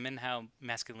examine how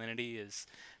masculinity is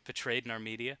portrayed in our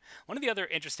media. One of the other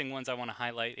interesting ones I want to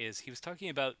highlight is he was talking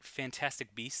about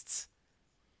Fantastic Beasts.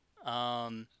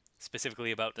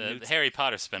 Specifically about the Harry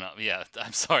Potter spin-off. Yeah,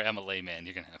 I'm sorry, I'm a layman.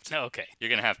 You're gonna have to. Okay. You're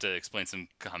gonna have to explain some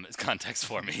context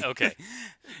for me. Okay.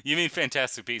 You mean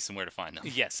Fantastic Beasts and where to find them?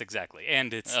 Yes, exactly.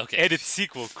 And its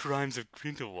sequel, Crimes of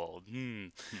Grindelwald.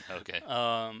 Okay.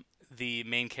 The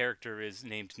main character is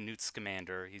named Newt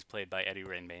Scamander. He's played by Eddie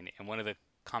Redmayne, and one of the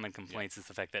common complaints is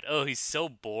the fact that he's so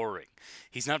boring.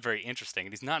 He's not very interesting,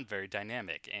 and he's not very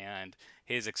dynamic. And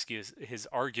his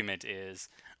argument is,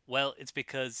 well, it's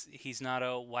because he's not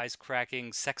a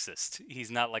wisecracking sexist.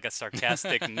 He's not like a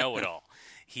sarcastic know-it-all.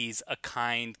 He's a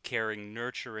kind, caring,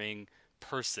 nurturing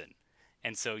person.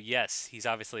 And so, yes, he's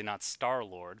obviously not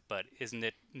Star-Lord, but isn't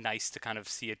it nice to kind of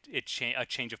see a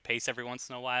change of pace every once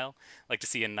in a while? Like to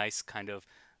see a nice kind of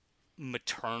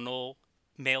maternal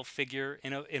male figure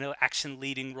in a action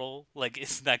leading role. Like,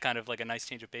 isn't that kind of like a nice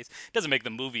change of pace? Doesn't make the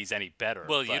movies any better.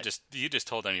 Well, you just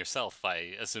told on yourself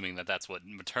by assuming that that's what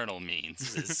maternal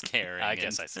means, is caring. I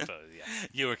guess, I suppose, yeah.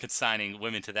 You were consigning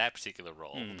women to that particular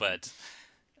role, but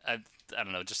I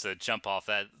don't know, just to jump off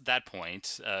that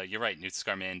point, you're right, Newt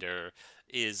Scamander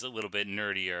is a little bit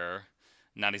nerdier,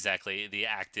 not exactly the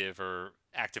active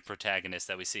protagonist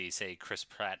that we see, say, Chris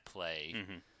Pratt play.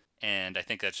 And I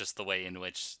think that's just the way in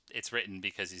which it's written,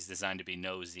 because he's designed to be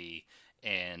nosy,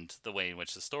 and the way in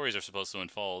which the stories are supposed to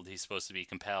unfold. He's supposed to be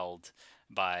compelled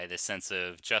by the sense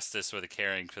of justice or the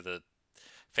caring for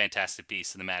Fantastic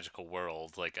Beasts in the magical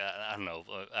world. Like I don't know,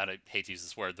 I hate to use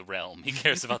this word, the realm. He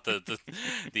cares about the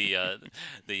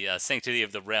sanctity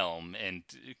of the realm and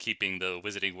keeping the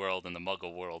Wizarding world and the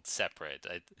Muggle world separate.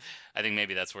 I think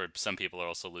maybe that's where some people are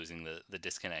also losing the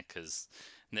disconnect, because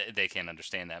they can't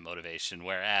understand that motivation,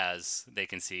 whereas they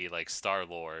can see like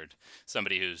Star-Lord,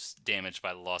 somebody who's damaged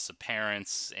by the loss of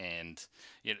parents and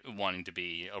wanting to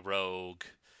be a rogue.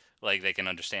 Like, they can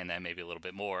understand that maybe a little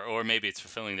bit more, or maybe it's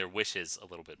fulfilling their wishes a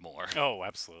little bit more. Oh,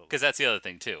 absolutely. Because that's the other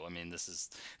thing too. I mean, this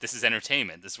is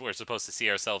entertainment. We're supposed to see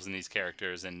ourselves in these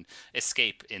characters and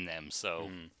escape in them.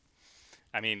 So,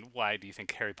 I mean, why do you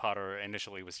think Harry Potter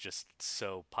initially was just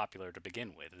so popular to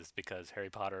begin with? It's because Harry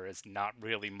Potter is not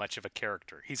really much of a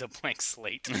character. He's a blank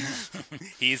slate.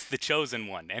 He's the chosen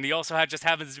one. And he also just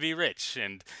happens to be rich.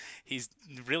 And he's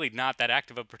really not that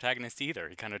active a protagonist either.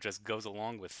 He kind of just goes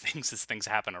along with things as things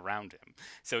happen around him.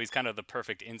 So he's kind of the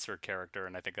perfect insert character,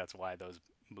 and I think that's why those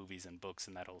movies and books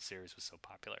and that whole series was so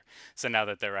popular. So now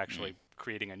that they're actually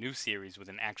creating a new series with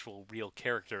an actual real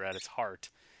character at its heart,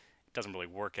 doesn't really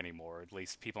work anymore. At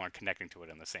least people aren't connecting to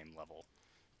it on the same level.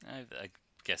 I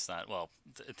guess not. Well,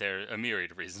 there are a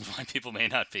myriad of reasons why people may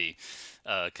not be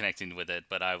connecting with it,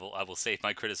 but I will save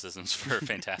my criticisms for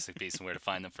Fantastic Beasts and Where to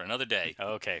Find Them for another day.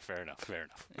 Okay, fair enough.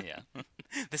 Yeah.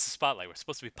 This is Spotlight. We're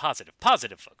supposed to be positive.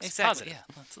 Positive, folks. Exactly.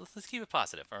 Positive. Yeah. Let's keep it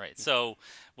positive. All right. So,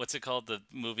 what's it called? The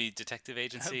movie Detective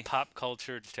Agency? Pop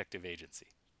Culture Detective Agency.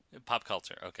 Pop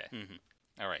Culture. Okay.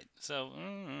 All right. So,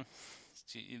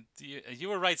 you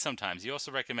were right sometimes. You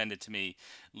also recommended to me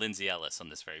Lindsay Ellis on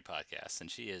this very podcast,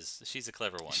 and she's a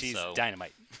clever one. She's so.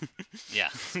 dynamite. Yeah,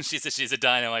 she's a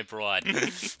dynamite broad,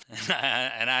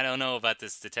 and I don't know about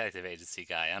this detective agency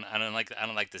guy. I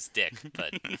don't like this dick,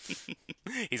 but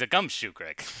he's a gumshoe,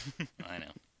 Greg. I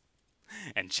know.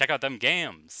 And check out them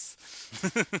gams.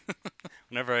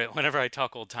 Whenever I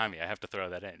talk old timey, I have to throw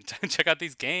that in. Check out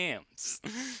these gams.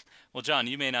 Well, John,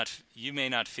 you may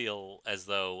not feel as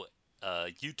though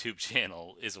a YouTube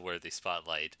channel is a worthy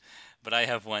spotlight, but I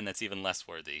have one that's even less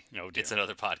worthy. Oh, dear. It's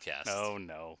another podcast. Oh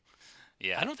no.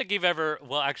 Yeah. I don't think you've ever.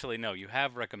 Well, actually, no. You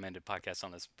have recommended podcasts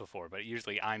on this before, but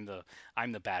usually I'm the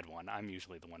bad one. I'm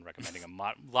usually the one recommending them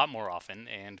a lot more often,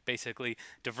 and basically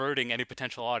diverting any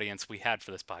potential audience we had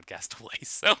for this podcast away.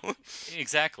 So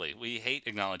exactly, we hate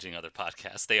acknowledging other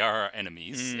podcasts. They are our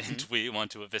enemies, and we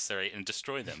want to eviscerate and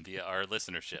destroy them via our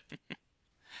listenership.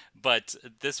 But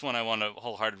this one I want to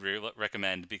wholeheartedly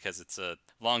recommend because it's a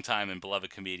longtime and beloved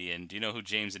comedian. Do you know who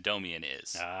James Adomian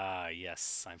is? Ah,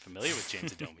 yes, I'm familiar with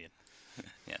James Adomian.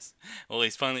 Yes. Well,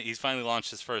 he's finally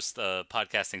launched his first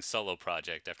podcasting solo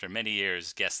project after many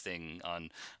years guesting on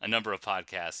a number of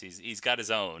podcasts. He's got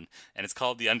his own, and it's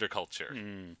called The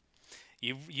Underculture.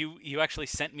 You actually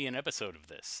sent me an episode of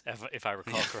this, if I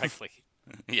recall correctly.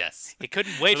 Yes. He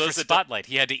couldn't wait for Spotlight.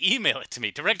 He had to email it to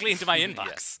me directly into my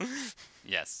inbox.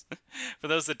 Yes. For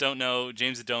those that don't know,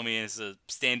 James Adomian is a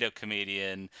stand-up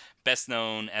comedian, best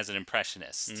known as an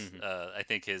impressionist. I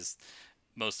think his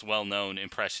most well-known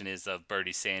impression is of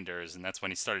Bernie Sanders, and that's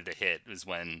when he started to hit, was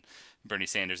when Bernie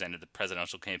Sanders entered the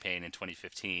presidential campaign in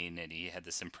 2015, and he had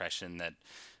this impression that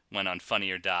went on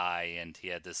Funny or Die, and he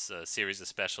had this series of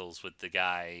specials with the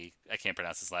guy, I can't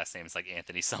pronounce his last name, it's like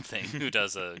Anthony something, who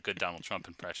does a good Donald Trump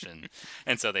impression.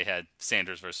 And so they had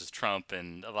Sanders versus Trump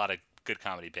and a lot of good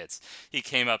comedy bits. He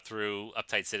came up through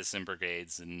Uptight Citizen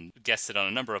Brigades and guested on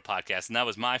a number of podcasts, and that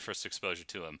was my first exposure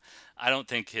to him. I don't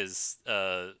think his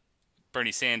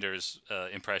Bernie Sanders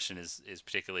impression is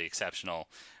particularly exceptional,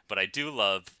 but I do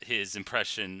love his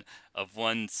impression of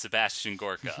one Sebastian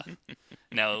Gorka.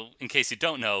 Now, in case you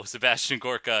don't know, Sebastian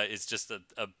Gorka is just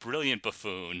a brilliant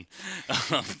buffoon,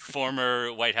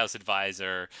 former White House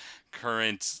advisor,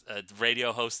 current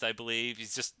radio host, I believe.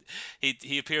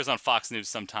 He appears on Fox News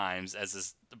sometimes as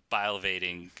this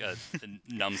bile-evading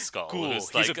numbskull. Ghoul.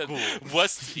 He's a ghoul.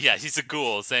 He's a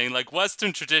ghoul, saying like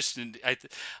Western tradition.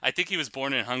 I think he was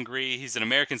born in Hungary. He's an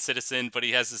American citizen, but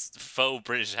he has this faux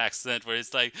British accent where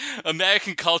it's like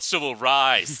American culture will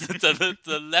rise, the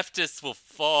leftists will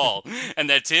fall, and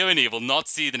their tyranny will not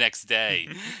see the next day.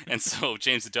 And so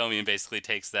James Adomian basically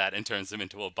takes that and turns him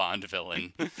into a Bond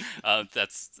villain.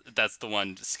 That's the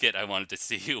one skit I wanted to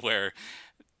see where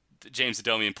James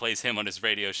Adomian plays him on his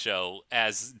radio show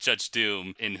as Judge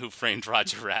Doom in Who Framed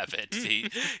Roger Rabbit.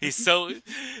 He so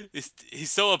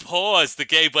abhors the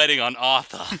gay wedding on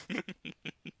Arthur,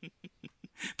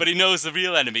 but he knows the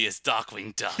real enemy is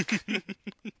Darkwing Duck.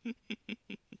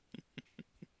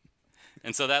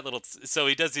 And so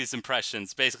he does these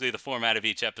impressions. Basically, the format of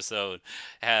each episode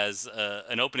has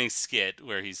an opening skit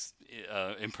where he's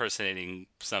impersonating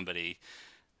somebody.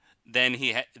 then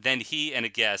he and a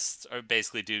guest are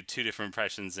basically do two different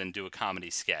impressions and do a comedy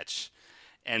sketch.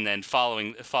 And then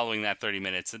following that 30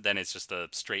 minutes, then it's just a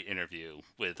straight interview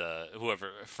with whoever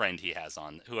friend he has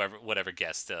on, whatever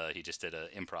guest he just did an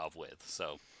improv with.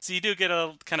 So you do get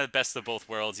a kind of best of both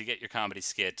worlds. You get your comedy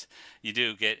skit. You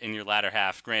do get in your latter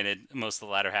half. Granted, most of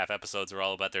the latter half episodes are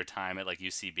all about their time at like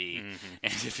UCB.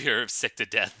 And if you're sick to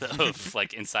death of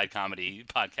like inside comedy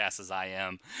podcasts as I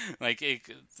am, like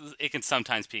it can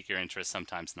sometimes pique your interest,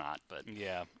 sometimes not. But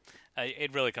yeah,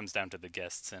 it really comes down to the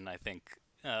guests, and I think.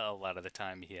 A lot of the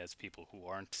time he has people who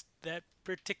aren't that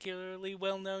particularly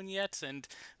well known yet and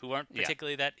who aren't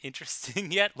particularly that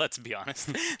interesting yet, let's be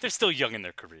honest. They're still young in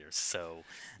their careers, so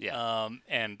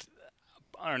and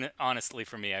honestly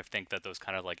for me I think that those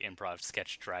kind of like improv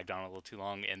sketch dragged on a little too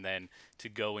long, and then to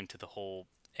go into the whole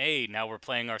hey, now we're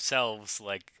playing ourselves,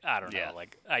 like, I don't know,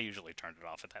 like, I usually turned it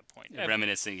off at that point.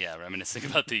 Reminiscing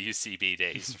about the UCB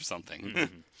days or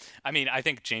something. I mean, I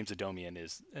think James Adomian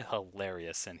is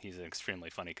hilarious, and he's an extremely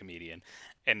funny comedian.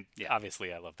 And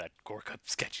obviously, I love that Gorka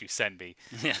sketch you sent me.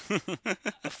 Yeah.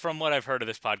 From what I've heard of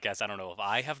this podcast, I don't know if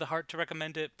I have the heart to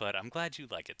recommend it, but I'm glad you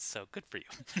like it, so good for you.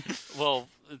 Well,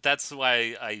 that's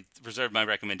why I reserved my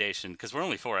recommendation, because we're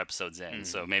only 4 episodes in,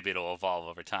 so maybe it'll evolve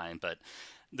over time, but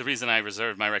the reason I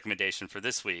reserved my recommendation for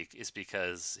this week is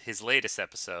because his latest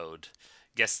episode,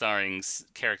 guest starring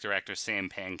character actor Sam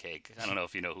Pancake. I don't know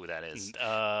if you know who that is.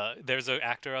 There's an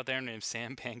actor out there named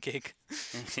Sam Pancake.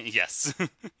 Yes.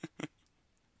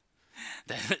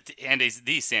 And he's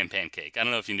the Sam Pancake. I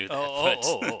don't know if you knew that.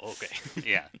 Okay.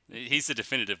 Yeah, he's the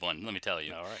definitive one, let me tell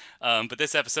you. All right. But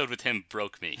this episode with him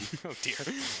broke me. Oh, dear.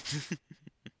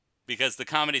 Because the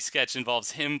comedy sketch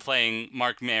involves him playing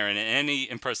Mark Maron, and any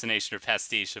impersonation or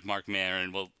pastiche of Mark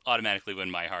Maron will automatically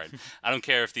win my heart. I don't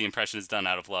care if the impression is done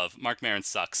out of love. Mark Maron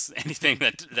sucks. Anything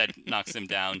that knocks him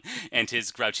down, and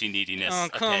his grouchy neediness. Oh,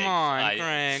 come on, I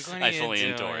Greg. What are fully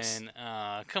you endorse. doing?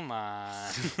 Come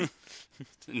on.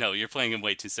 No, you're playing him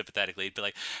way too sympathetically. He'd be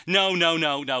like, no,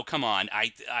 come on.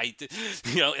 I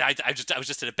was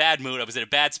just in a bad mood. I was in a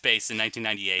bad space in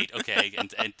 1998. Okay,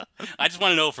 and I just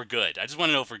want to know if we're good.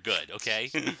 Okay.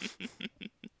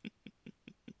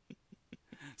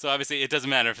 So obviously, it doesn't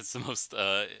matter if it's the most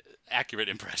accurate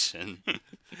impression.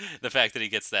 The fact that he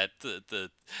gets that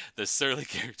the surly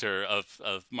character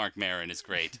of Mark Maron is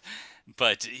great.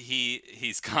 But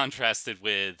he's contrasted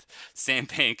with Sam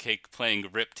Pancake playing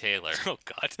Rip Taylor. Oh,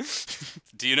 God.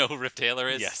 Do you know who Rip Taylor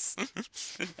is? Yes.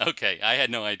 Okay, I had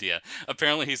no idea.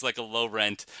 Apparently he's like a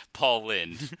low-rent Paul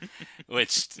Lynde,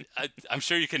 which I'm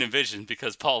sure you can envision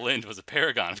because Paul Lynde was a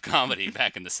paragon of comedy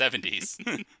back in the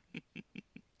 70s.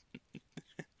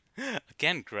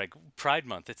 Again, Greg, Pride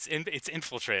Month. It's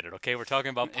infiltrated. Okay, we're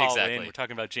talking about Paul Lynde. We're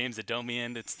talking about James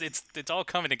Adomian. It's all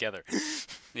coming together.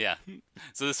 Yeah.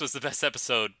 So this was the best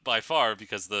episode by far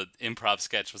because the improv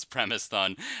sketch was premised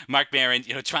on Mark Maron,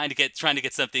 trying to get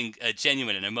something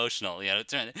genuine and emotional.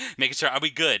 Making sure, are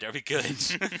we good?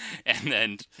 And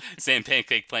then Sam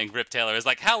Pancake playing Rip Taylor is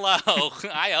like, hello,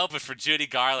 I opened for Judy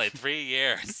Garland 3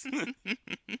 years.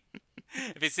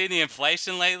 Have you seen the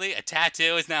inflation lately? A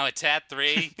tattoo is now a tat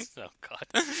 3. Oh,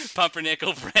 God.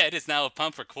 Pumpernickel bread is now a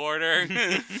pump per quarter.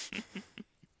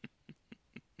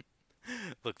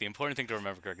 Look, the important thing to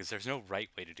remember, Greg, is there's no right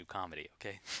way to do comedy,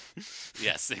 okay?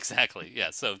 Yes, exactly. Yeah,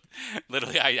 so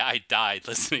literally I died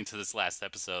listening to this last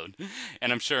episode.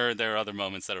 And I'm sure there are other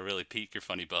moments that'll really pique your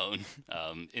funny bone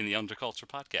in the Underculture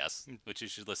podcast, which you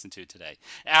should listen to today,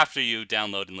 after you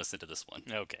download and listen to this one.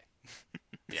 Okay.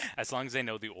 Yeah. As long as they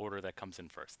know the order that comes in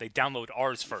first. They download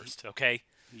ours first, okay?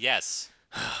 Yes.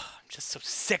 I'm just so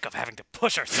sick of having to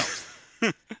push ourselves.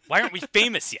 Why aren't we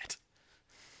famous yet?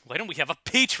 Why don't we have a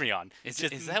Patreon? Is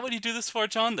that what you do this for,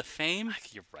 John? The fame?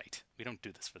 You're right. We don't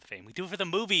do this for the fame. We do it for the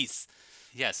movies.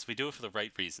 Yes, we do it for the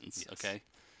right reasons, okay?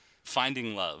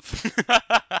 Finding love.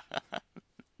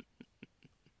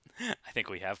 I think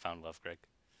we have found love, Greg.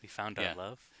 We found our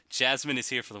love. Jasmine is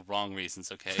here for the wrong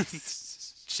reasons, okay?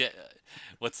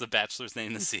 What's the Bachelor's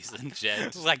name this season?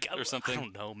 Jed or something? I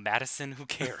don't know. Madison? Who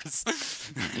cares?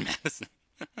 Madison.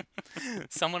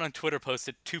 Someone on Twitter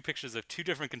posted 2 pictures of 2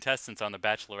 different contestants on The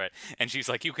Bachelorette, and she's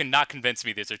like, you cannot convince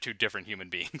me these are 2 different human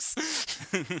beings.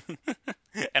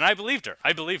 And I believed her.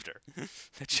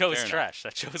 That show is trash.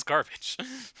 That show is garbage.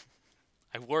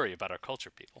 I worry about our culture,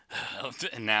 people.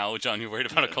 And now, John, you're worried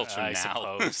about our culture I now.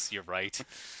 suppose. You're right.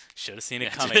 Should have seen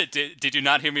it coming. Did you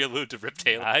not hear me allude to Rip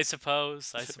Taylor? I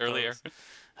suppose. Earlier.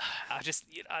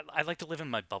 I like to live in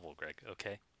my bubble, Greg,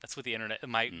 okay? That's what the internet,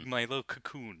 my little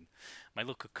cocoon, my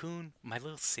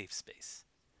little safe space.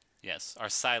 Yes, our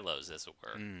silos, as it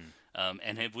were.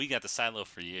 And have we got the silo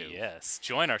for you? Yes,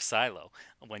 join our silo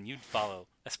when you follow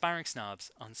Aspiring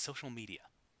Snobs on social media.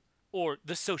 Or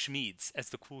the social meds, as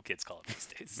the cool kids call it these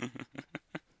days.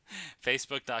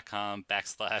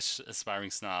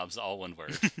 Facebook.com/aspiring snobs, all one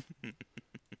word.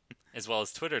 As well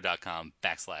as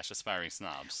Twitter.com/aspiring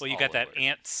snobs. Well, you all got one that word.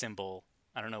 ant symbol.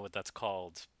 I don't know what that's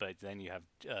called, but then you have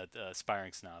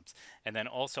Aspiring Snobs. And then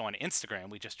also on Instagram,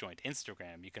 we just joined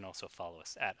Instagram. You can also follow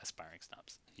us at Aspiring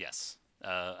Snobs. Yes.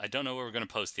 I don't know where we're going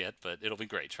to post yet, but it'll be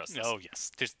great, trust us. Oh,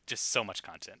 yes. There's just so much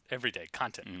content. Every day.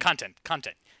 Content.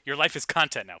 Your life is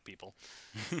content now, people.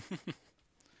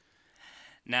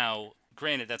 Now,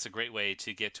 granted, that's a great way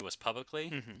to get to us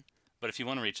publicly, but if you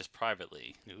want to reach us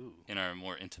privately, in our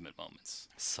more intimate moments,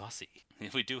 saucy,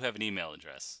 we do have an email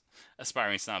address,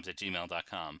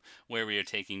 aspiringsnobs@gmail.com, where we are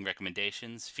taking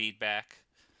recommendations, feedback.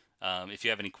 If you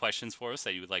have any questions for us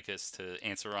that you would like us to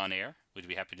answer on air, we'd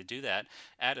be happy to do that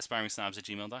at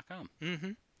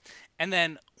aspiringsnobs@gmail.com. And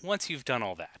then once you've done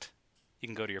all that, you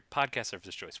can go to your podcast service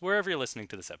of choice, wherever you're listening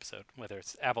to this episode, whether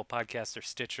it's Apple Podcasts or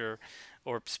Stitcher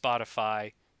or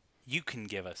Spotify. You can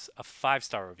give us a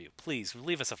 5-star review. Please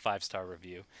leave us a 5-star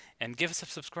review and give us a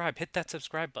subscribe. Hit that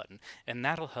subscribe button, and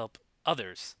that'll help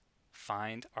others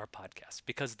find our podcast.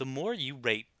 Because the more you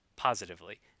rate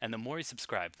positively and the more you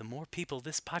subscribe, the more people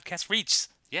this podcast reaches.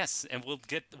 Yes, and we'll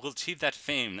achieve that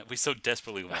fame that we so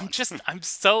desperately want. I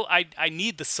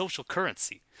need the social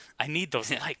currency. I need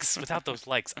those likes. Without those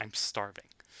likes, I'm starving.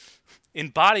 In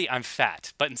body, I'm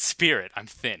fat, but in spirit, I'm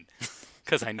thin.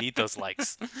 Because I need those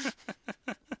likes.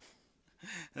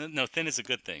 No, thin is a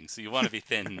good thing. So you want to be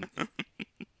thin.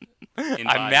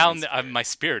 My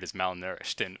spirit is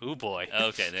malnourished, and ooh boy.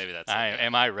 Okay, maybe that's.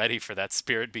 Am I ready for that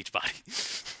spirit beach body?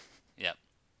 Yep.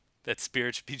 That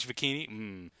spirit beach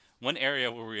bikini. One area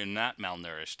where we are not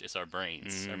malnourished is our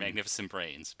brains, our magnificent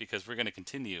brains, because we're going to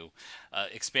continue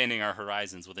expanding our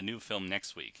horizons with a new film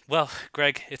next week. Well,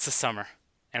 Greg, it's the summer,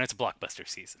 and it's blockbuster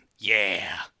season.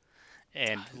 Yeah.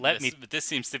 And This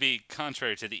seems to be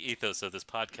contrary to the ethos of this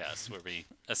podcast, where we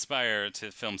aspire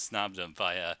to film snobdom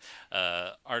via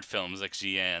art films like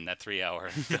Jian, that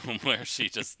 3-hour film where she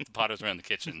just potters around the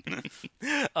kitchen.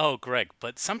 Oh, Greg,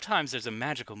 but sometimes there's a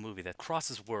magical movie that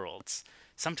crosses worlds.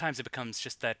 Sometimes it becomes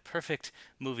just that perfect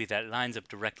movie that lines up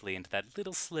directly into that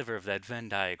little sliver of that Venn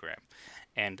diagram.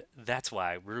 And that's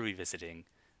why we're revisiting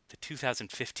the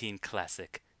 2015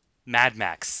 classic Mad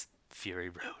Max Fury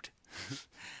Road.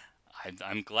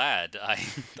 I'm glad I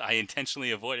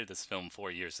intentionally avoided this film 4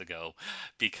 years ago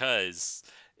because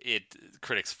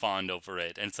critics fawned over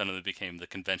it, and suddenly became the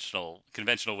conventional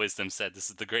wisdom said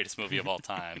this is the greatest movie of all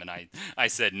time, and I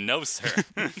said no, sir.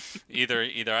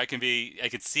 either I can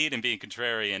see it and being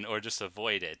contrarian, or just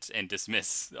avoid it and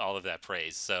dismiss all of that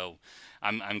praise. So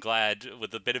I'm glad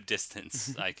with a bit of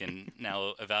distance I can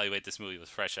now evaluate this movie with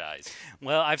fresh eyes.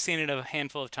 Well, I've seen it a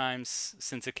handful of times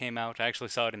since it came out. I actually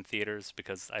saw it in theaters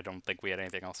because I don't think we had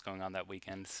anything else going on that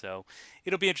weekend. So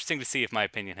it'll be interesting to see if my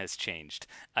opinion has changed.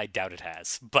 I doubt it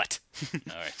has, but...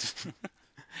 All right.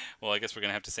 Well, I guess we're going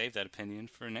to have to save that opinion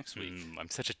for next week. I'm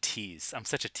such a tease.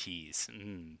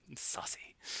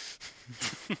 Saucy.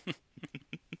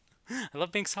 I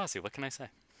love being saucy. What can I say?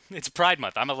 It's Pride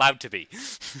Month. I'm allowed to be.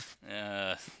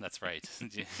 That's right.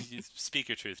 You speak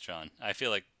your truth, John. I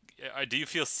feel like... do you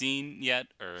feel seen yet,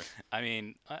 or... I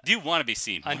mean... do you want to be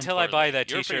seen? Until I buy that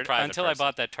You're T-shirt. Until I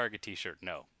bought that Target T-shirt,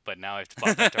 no. But now I've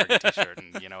bought that Target T-shirt,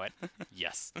 and you know what?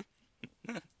 Yes.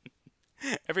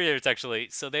 Every year it's actually...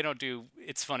 So they don't do...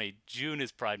 It's funny. June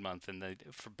is Pride Month,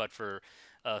 but for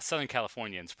Southern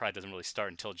Californians, Pride doesn't really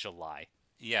start until July.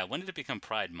 Yeah, when did it become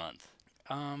Pride Month?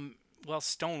 Well,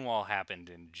 Stonewall happened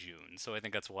in June, so I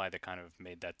think that's why they kind of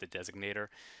made that the designator.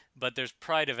 But there's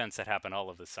Pride events that happen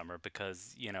all of the summer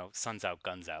because, sun's out,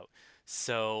 guns out.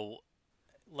 So,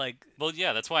 Well,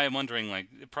 yeah, that's why I'm wondering,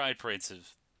 Pride parades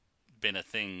have been a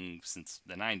thing since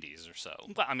the 90s or so.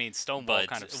 But, I mean, Stonewall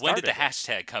kind of started. When did the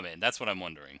hashtag come in? That's what I'm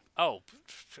wondering. Oh,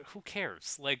 who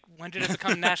cares? When did it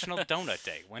become National Donut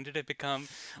Day? When did it become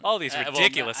all these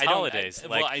ridiculous holidays?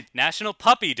 National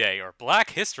Puppy Day or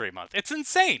Black History Month. It's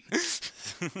insane.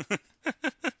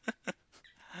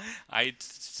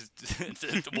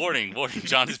 Warning,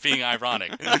 John is being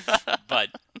ironic. But,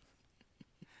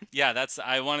 yeah,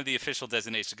 I wanted the official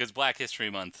designation because Black History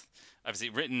Month,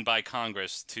 obviously written by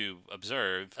Congress to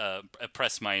observe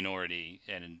oppressed minority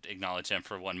and acknowledge them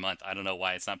for 1 month. I don't know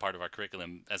why it's not part of our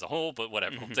curriculum as a whole, but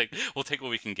whatever. We'll take what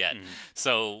we can get.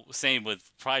 So same with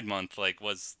Pride Month.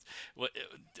 Was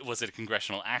it a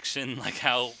congressional action?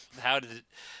 How did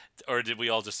or did we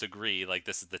all just agree like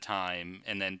this is the time,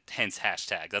 and then hence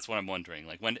hashtag? That's what I'm wondering.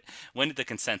 Like when did the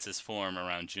consensus form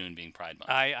around June being Pride Month?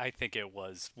 I think it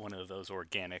was one of those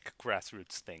organic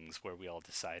grassroots things where we all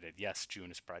decided, yes,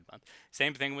 June is Pride Month.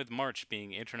 Same thing with March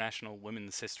being International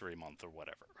Women's History Month or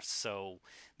whatever. So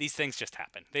these things just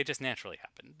happen. They just naturally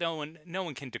happen. No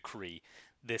one can decree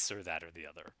this or that or the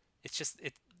other. It's just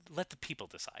let the people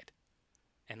decide.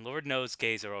 And Lord knows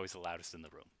gays are always the loudest in the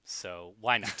room. So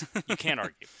why not? You can't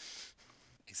argue.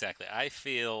 Exactly. I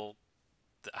feel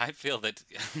that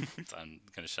I'm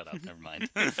gonna shut up. Never mind.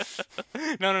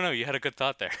 No. You had a good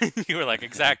thought there. You were like,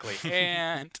 exactly.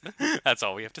 And that's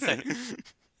all we have to say.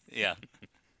 Yeah.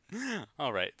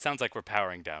 All right. Sounds like we're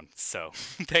powering down. So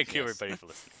thank you, everybody, for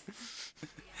listening.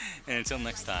 And until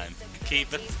next time,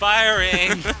 keep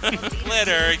inspiring.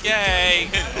 Glitter, yay!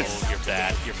 Oh, you're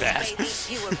bad. You're bad.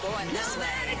 You were born this way.